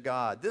connection to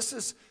God. This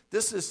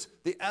is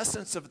the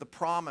essence of the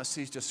promise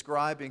he's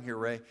describing here,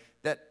 Ray,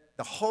 that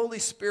the Holy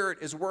Spirit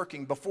is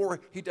working before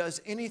he does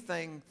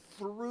anything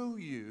through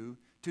you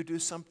to do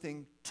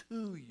something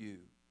to you.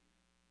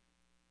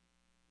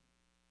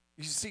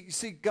 You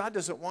see, God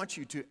doesn't want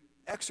you to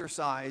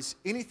exercise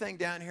anything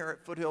down here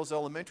at Foothills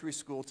Elementary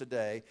School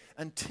today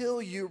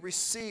until you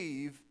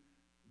receive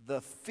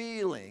the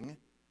feeling,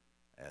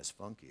 as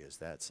funky as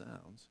that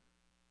sounds,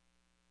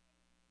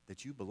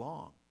 that you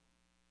belong.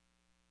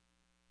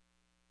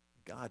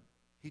 God,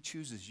 he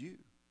chooses you.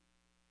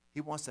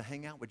 He wants to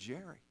hang out with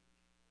Jerry.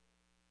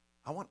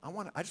 I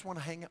just want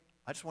to hang out.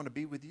 I just want to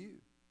be with you.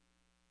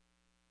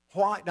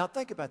 Why? Now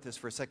think about this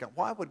for a second.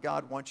 Why would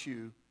God want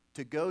you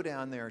to go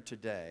down there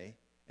today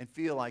and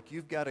feel like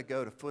you've got to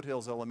go to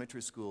Foothills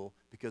Elementary School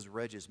because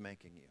Reg is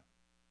making you?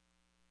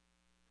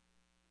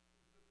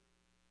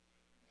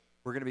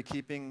 We're going to be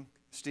keeping,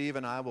 Steve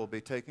and I will be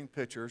taking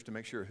pictures to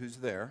make sure who's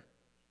there.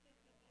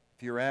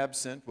 If you're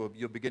absent,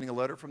 you'll be getting a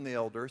letter from the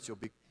elders. You'll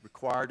be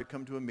required to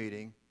come to a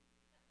meeting.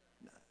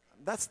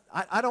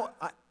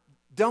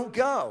 Don't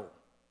go.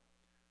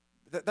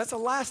 That's the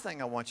last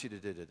thing I want you to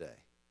do today.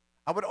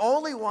 I would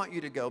only want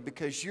you to go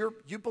because you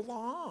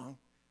belong.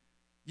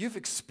 You've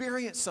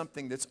experienced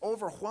something that's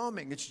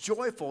overwhelming. It's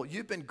joyful.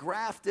 You've been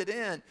grafted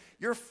in.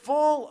 You're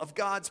full of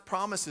God's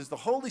promises. The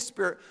Holy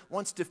Spirit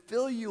wants to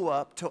fill you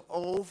up to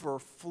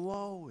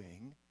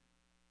overflowing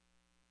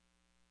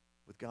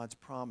with God's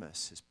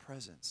promise, his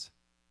presence.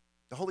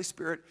 The Holy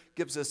Spirit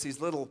gives us these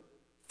little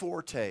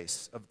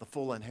foretastes of the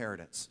full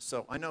inheritance.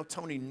 So I know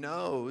Tony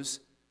knows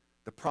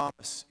the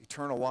promise,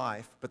 eternal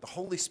life, but the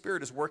Holy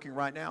Spirit is working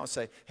right now and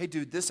say, hey,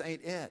 dude, this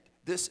ain't it.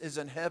 This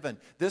isn't heaven.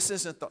 This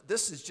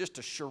is just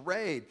a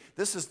charade.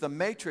 This is the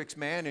Matrix,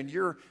 man, and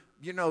you're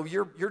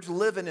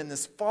living in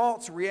this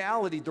false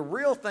reality. The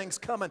real thing's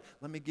coming.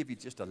 Let me give you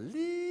just a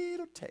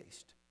little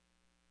taste,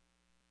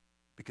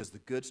 because the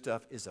good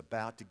stuff is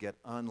about to get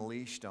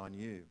unleashed on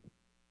you.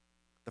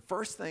 The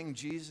first thing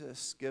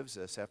Jesus gives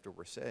us after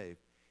we're saved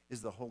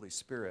is the Holy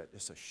Spirit,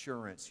 this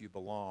assurance you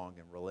belong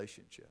in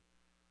relationship.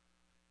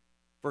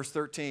 Verse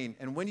 13,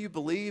 and when you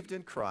believed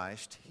in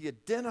Christ, he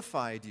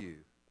identified you.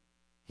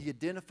 He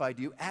identified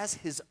you as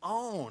his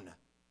own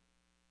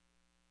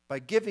by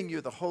giving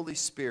you the Holy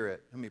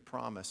Spirit, whom he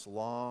promised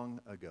long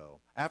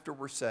ago. After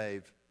we're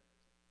saved,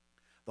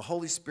 the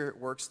Holy Spirit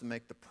works to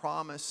make the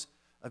promise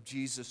of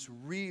Jesus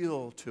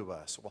real to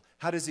us. Well,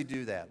 how does he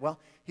do that? Well,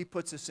 he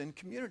puts us in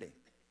community.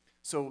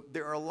 So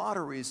there are a lot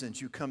of reasons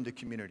you come to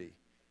community.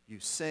 You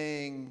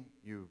sing,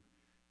 you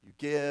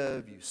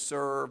give, you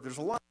serve. There's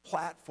a lot of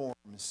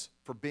platforms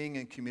for being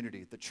in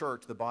community, the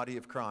church, the body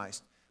of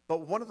Christ.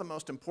 But one of the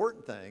most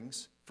important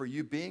things for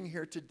you being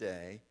here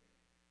today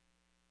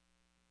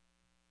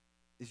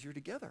is you're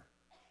together.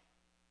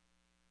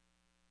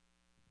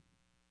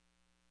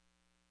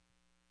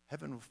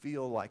 Heaven will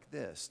feel like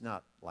this,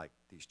 not like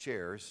these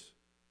chairs,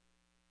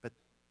 but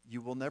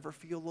you will never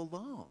feel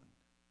alone.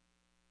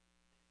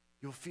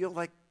 You'll feel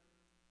like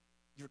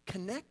you're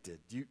connected.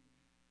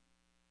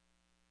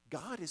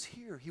 God is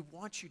here. He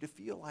wants you to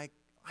feel like,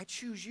 I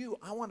choose you.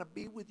 I want to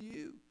be with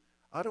you.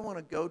 I don't want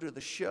to go to the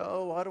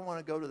show. I don't want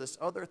to go to this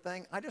other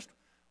thing.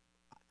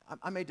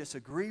 I may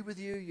disagree with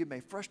you. You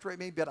may frustrate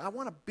me, but I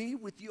want to be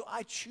with you.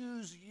 I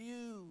choose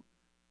you.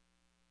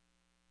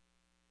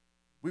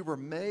 We were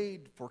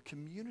made for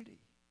community.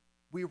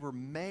 We were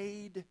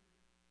made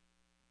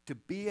to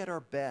be at our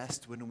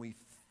best when we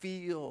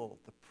feel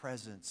the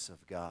presence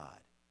of God,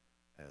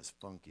 as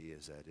funky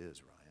as that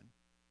is, Ryan.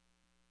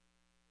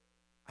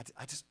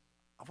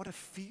 I want to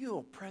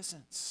feel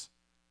presence.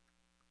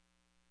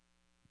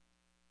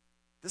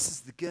 This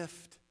is the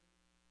gift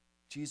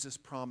Jesus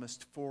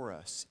promised for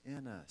us,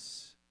 in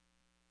us,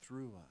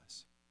 through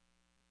us.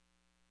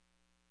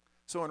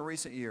 So in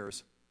recent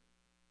years,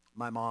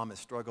 my mom has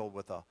struggled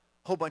with a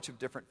whole bunch of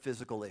different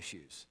physical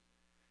issues.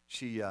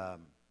 She had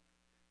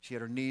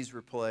her knees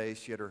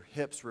replaced. She had her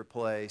hips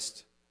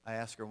replaced. I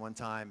asked her one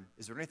time,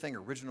 is there anything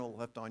original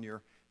left on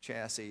your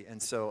chassis? And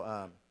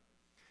so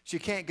she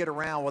can't get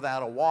around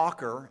without a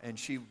walker, and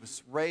she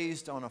was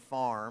raised on a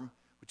farm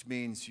which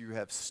means you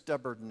have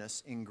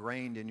stubbornness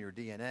ingrained in your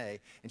DNA,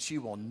 and she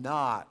will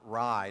not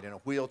ride in a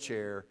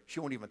wheelchair. She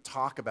won't even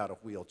talk about a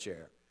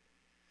wheelchair.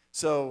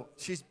 So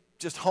she's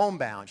just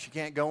homebound. She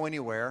can't go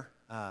anywhere.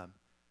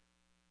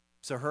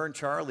 So her and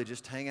Charlie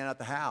just hang out at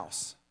the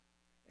house.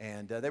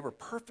 And they were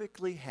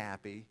perfectly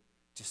happy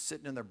just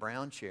sitting in their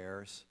brown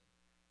chairs,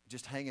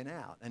 just hanging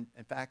out. And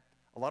in fact,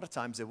 a lot of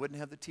times they wouldn't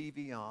have the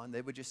TV on.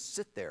 They would just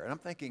sit there. And I'm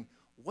thinking,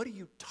 what do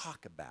you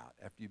talk about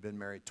after you've been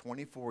married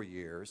 24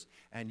 years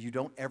and you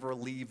don't ever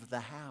leave the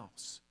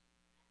house?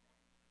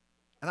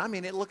 And I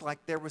mean, it looked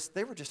like they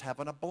were just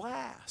having a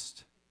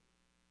blast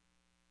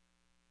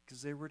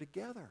because they were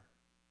together.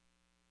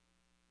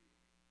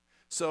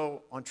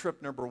 So on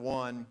trip number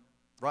 1,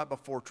 right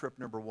before trip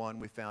number 1,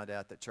 we found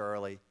out that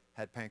Charlie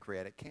had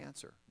pancreatic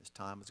cancer. His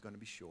time was going to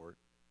be short.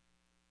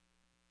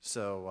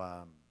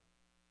 So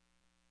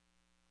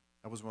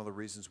that was one of the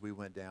reasons we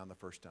went down the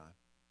first time.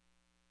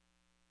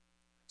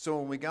 So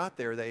when we got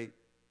there,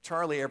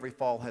 Charlie every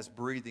fall has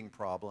breathing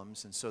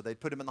problems, and so they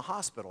put him in the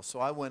hospital. So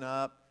I went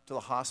up to the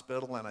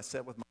hospital, and I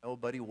sat with my old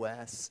buddy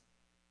Wes,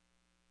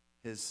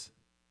 his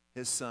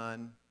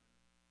son,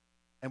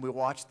 and we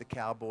watched the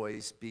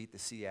Cowboys beat the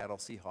Seattle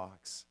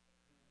Seahawks,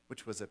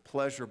 which was a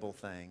pleasurable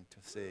thing to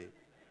see.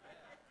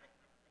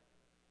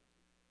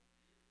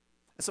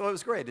 And so it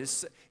was great.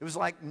 It was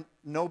like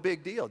no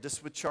big deal.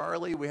 Just with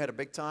Charlie, we had a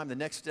big time. The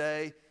next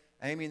day,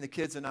 Amy and the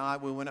kids and I,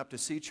 we went up to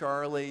see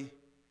Charlie.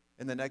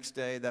 And the next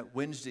day, that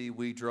Wednesday,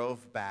 we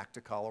drove back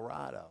to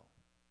Colorado.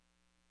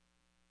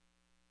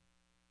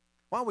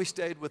 While we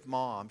stayed with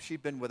Mom,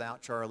 she'd been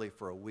without Charlie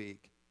for a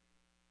week.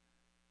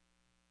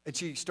 And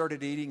she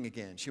started eating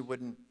again. She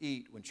wouldn't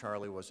eat when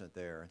Charlie wasn't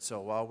there. And so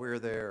while we were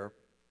there,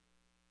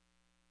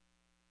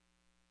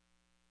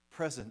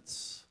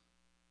 presence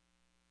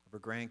of her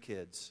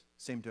grandkids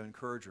seemed to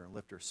encourage her and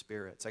lift her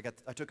spirits.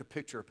 I took a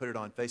picture, put it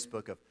on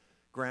Facebook of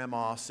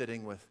Grandma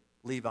sitting with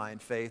Levi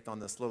and Faith on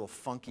this little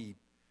funky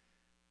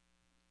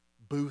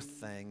booth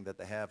thing that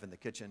they have in the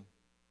kitchen.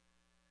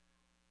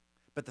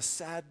 But the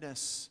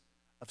sadness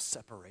of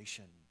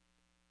separation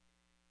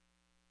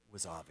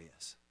was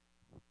obvious.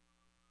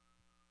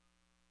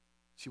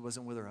 She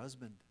wasn't with her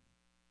husband.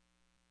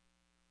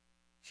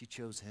 She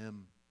chose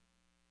him.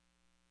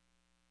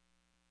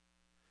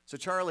 So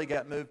Charlie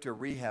got moved to a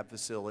rehab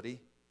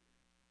facility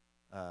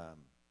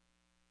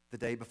the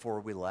day before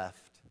we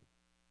left.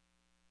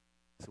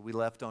 So we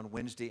left on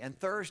Wednesday and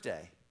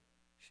Thursday.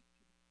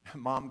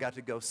 Mom got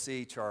to go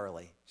see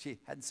Charlie. She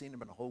hadn't seen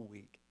him in a whole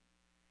week.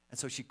 And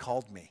so she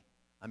called me.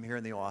 I'm here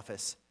in the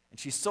office. And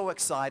she's so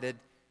excited.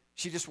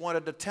 She just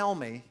wanted to tell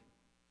me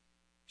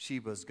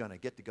she was going to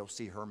get to go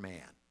see her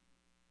man.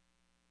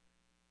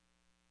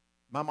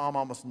 My mom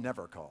almost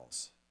never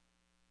calls.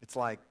 It's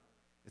like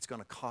it's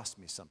going to cost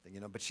me something,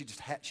 but she just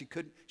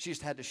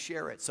had to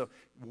share it. So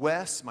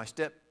Wes, my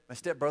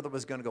stepbrother,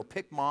 was going to go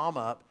pick Mom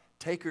up,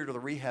 take her to the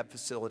rehab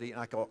facility,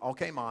 and I go,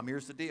 okay, Mom,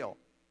 here's the deal.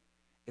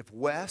 If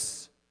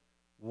Wes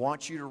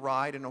wants you to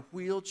ride in a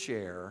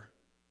wheelchair,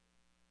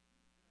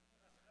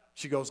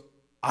 she goes,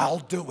 I'll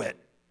do it.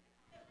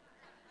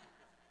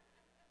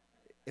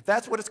 If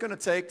that's what it's going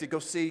to take to go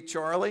see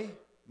Charlie,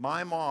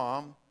 my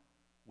mom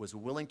was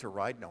willing to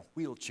ride in a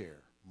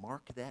wheelchair.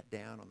 Mark that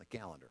down on the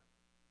calendar.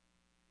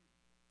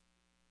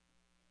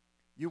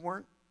 You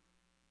weren't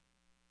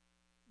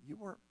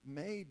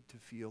made to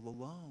feel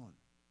alone.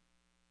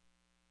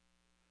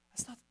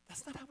 That's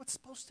not how it's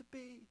supposed to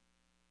be.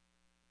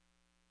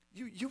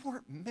 You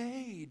weren't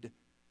made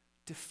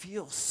to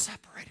feel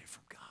separated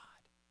from God.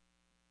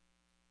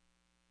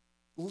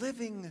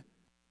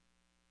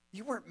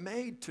 You weren't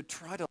made to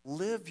try to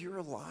live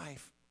your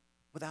life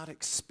without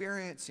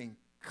experiencing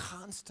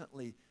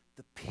constantly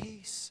the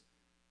peace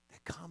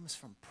that comes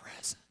from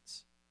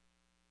presence.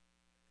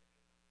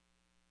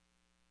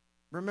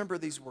 Remember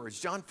these words,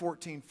 John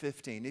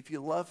 14:15. If you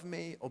love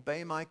me,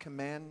 obey my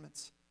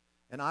commandments,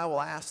 and I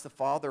will ask the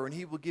Father, and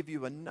he will give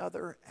you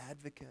another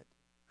advocate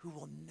who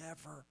will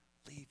never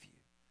leave you.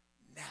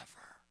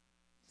 Never,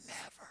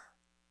 never.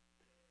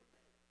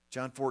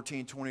 John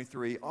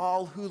 14:23.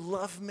 All who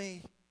love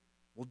me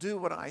will do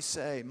what I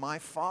say. My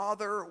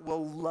Father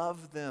will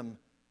love them,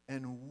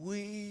 and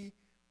we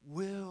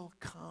will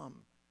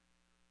come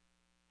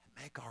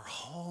and make our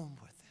home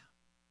with them.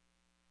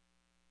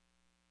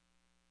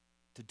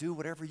 To do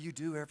whatever you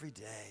do every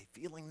day,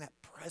 feeling that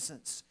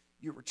presence.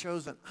 You were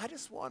chosen. I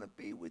just want to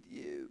be with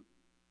you.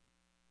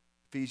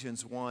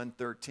 Ephesians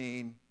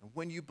 1:13. And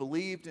when you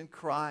believed in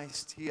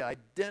Christ, he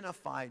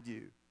identified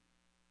you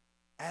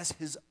as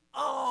his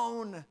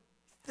own.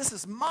 This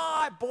is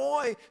my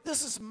boy.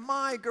 This is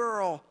my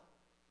girl.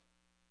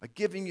 By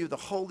giving you the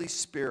Holy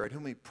Spirit,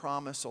 whom he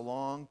promised a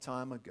long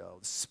time ago.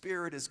 The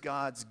Spirit is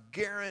God's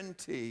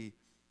guarantee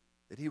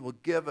that he will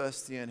give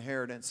us the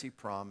inheritance he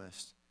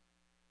promised,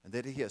 and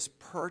that he has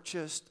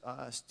purchased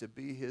us to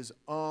be his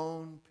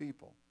own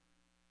people.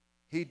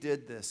 He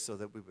did this so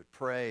that we would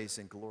praise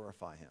and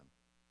glorify him.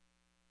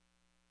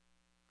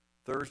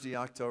 Thursday,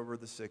 October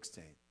the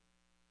 16th.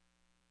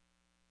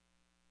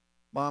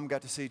 Mom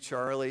got to see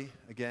Charlie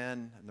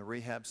again in the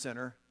rehab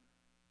center.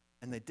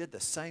 And they did the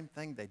same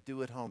thing they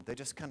do at home. They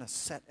just kind of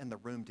sat in the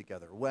room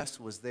together. Wes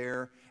was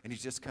there, and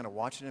he's just kind of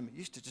watching them. It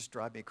used to just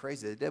drive me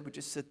crazy. Dad would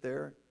just sit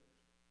there,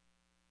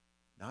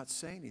 not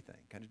say anything,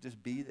 kind of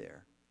just be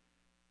there.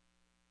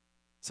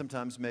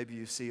 Sometimes maybe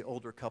you see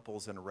older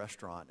couples in a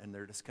restaurant, and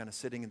they're just kind of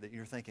sitting, and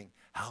you're thinking,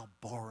 how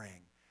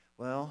boring.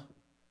 Well,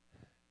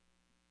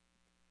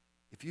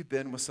 if you've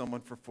been with someone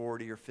for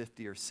 40 or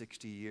 50 or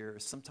 60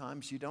 years,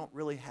 sometimes you don't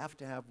really have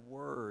to have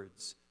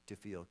words to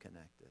feel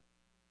connected.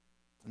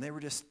 And they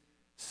were just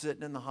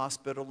sitting in the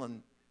hospital,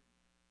 and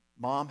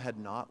Mom had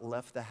not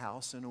left the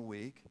house in a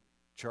week.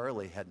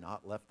 Charlie had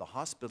not left the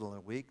hospital in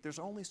a week. There's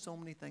only so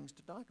many things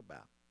to talk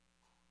about.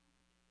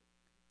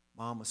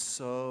 Mom was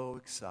so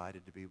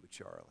excited to be with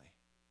Charlie.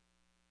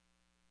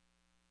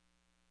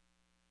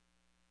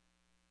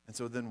 And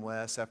so then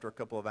Wes, after a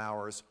couple of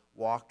hours,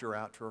 walked her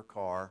out to her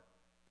car.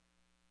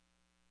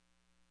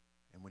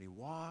 And when he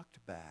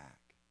walked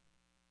back,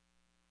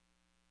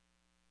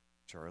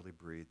 Charlie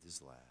breathed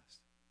his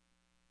last.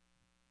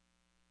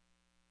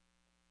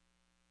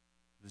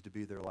 It was to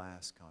be their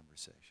last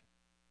conversation.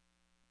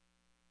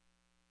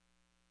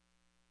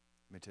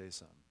 Let me tell you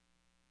something.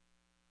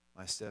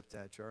 My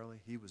stepdad,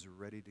 Charlie, he was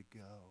ready to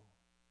go.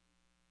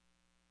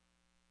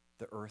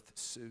 The earth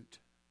suit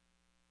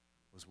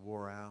was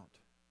wore out,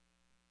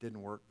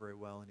 didn't work very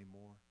well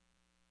anymore.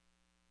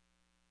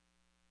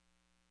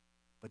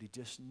 But he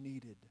just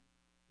needed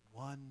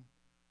one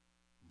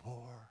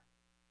more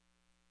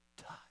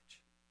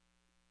touch.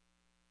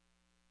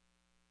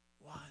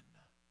 One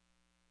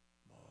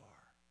more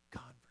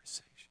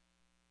conversation.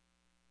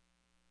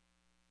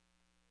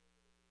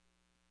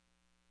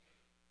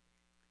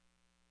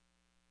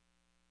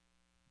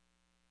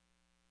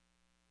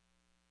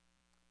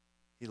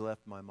 He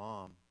left my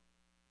mom,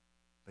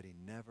 but he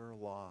never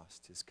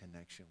lost his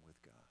connection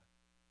with God.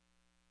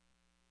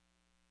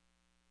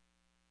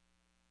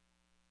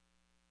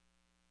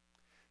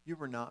 You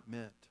were not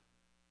meant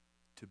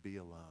to be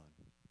alone.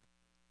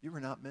 You were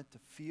not meant to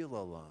feel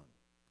alone.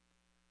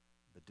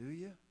 But do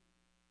you?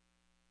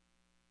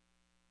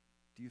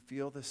 Do you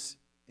feel this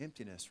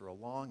emptiness or a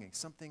longing?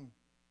 Something,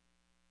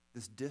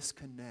 this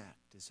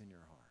disconnect is in your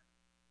heart.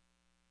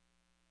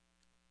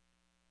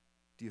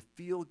 Do you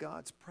feel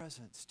God's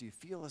presence? Do you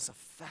feel His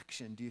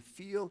affection? Do you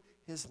feel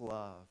His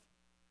love?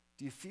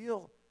 Do you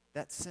feel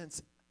that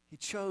sense He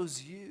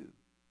chose you?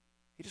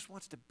 He just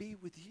wants to be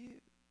with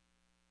you.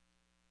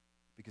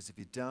 Because if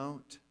you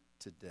don't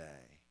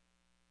today,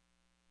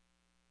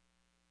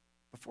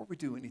 before we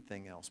do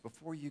anything else,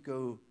 before you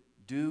go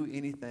do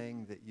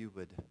anything that you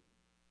would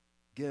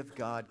give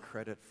God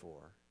credit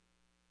for,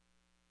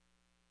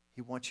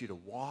 He wants you to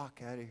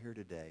walk out of here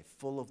today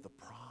full of the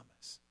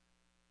promise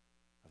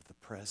of the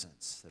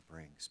presence that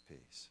brings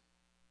peace.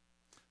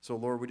 So,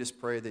 Lord, we just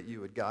pray that you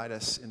would guide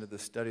us into the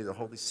study of the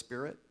Holy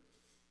Spirit,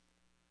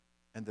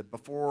 and that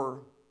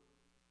before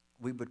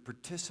we would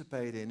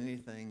participate in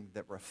anything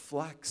that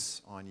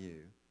reflects on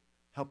you,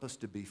 help us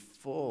to be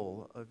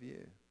full of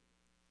you.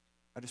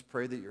 I just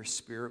pray that your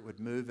Spirit would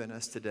move in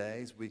us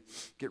today as we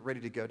get ready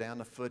to go down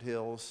to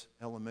Foothills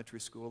Elementary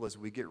School, as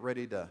we get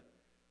ready to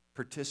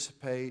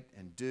participate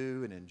and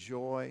do and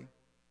enjoy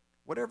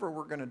whatever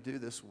we're going to do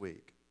this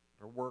week,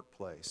 our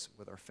workplace,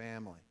 with our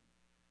family.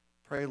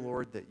 Pray,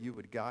 Lord, that you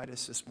would guide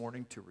us this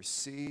morning to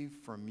receive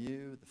from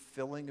you the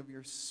filling of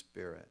your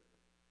Spirit.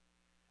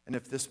 And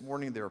if this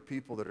morning there are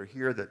people that are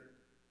here that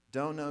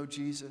don't know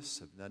Jesus,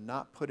 have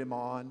not put him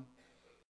on,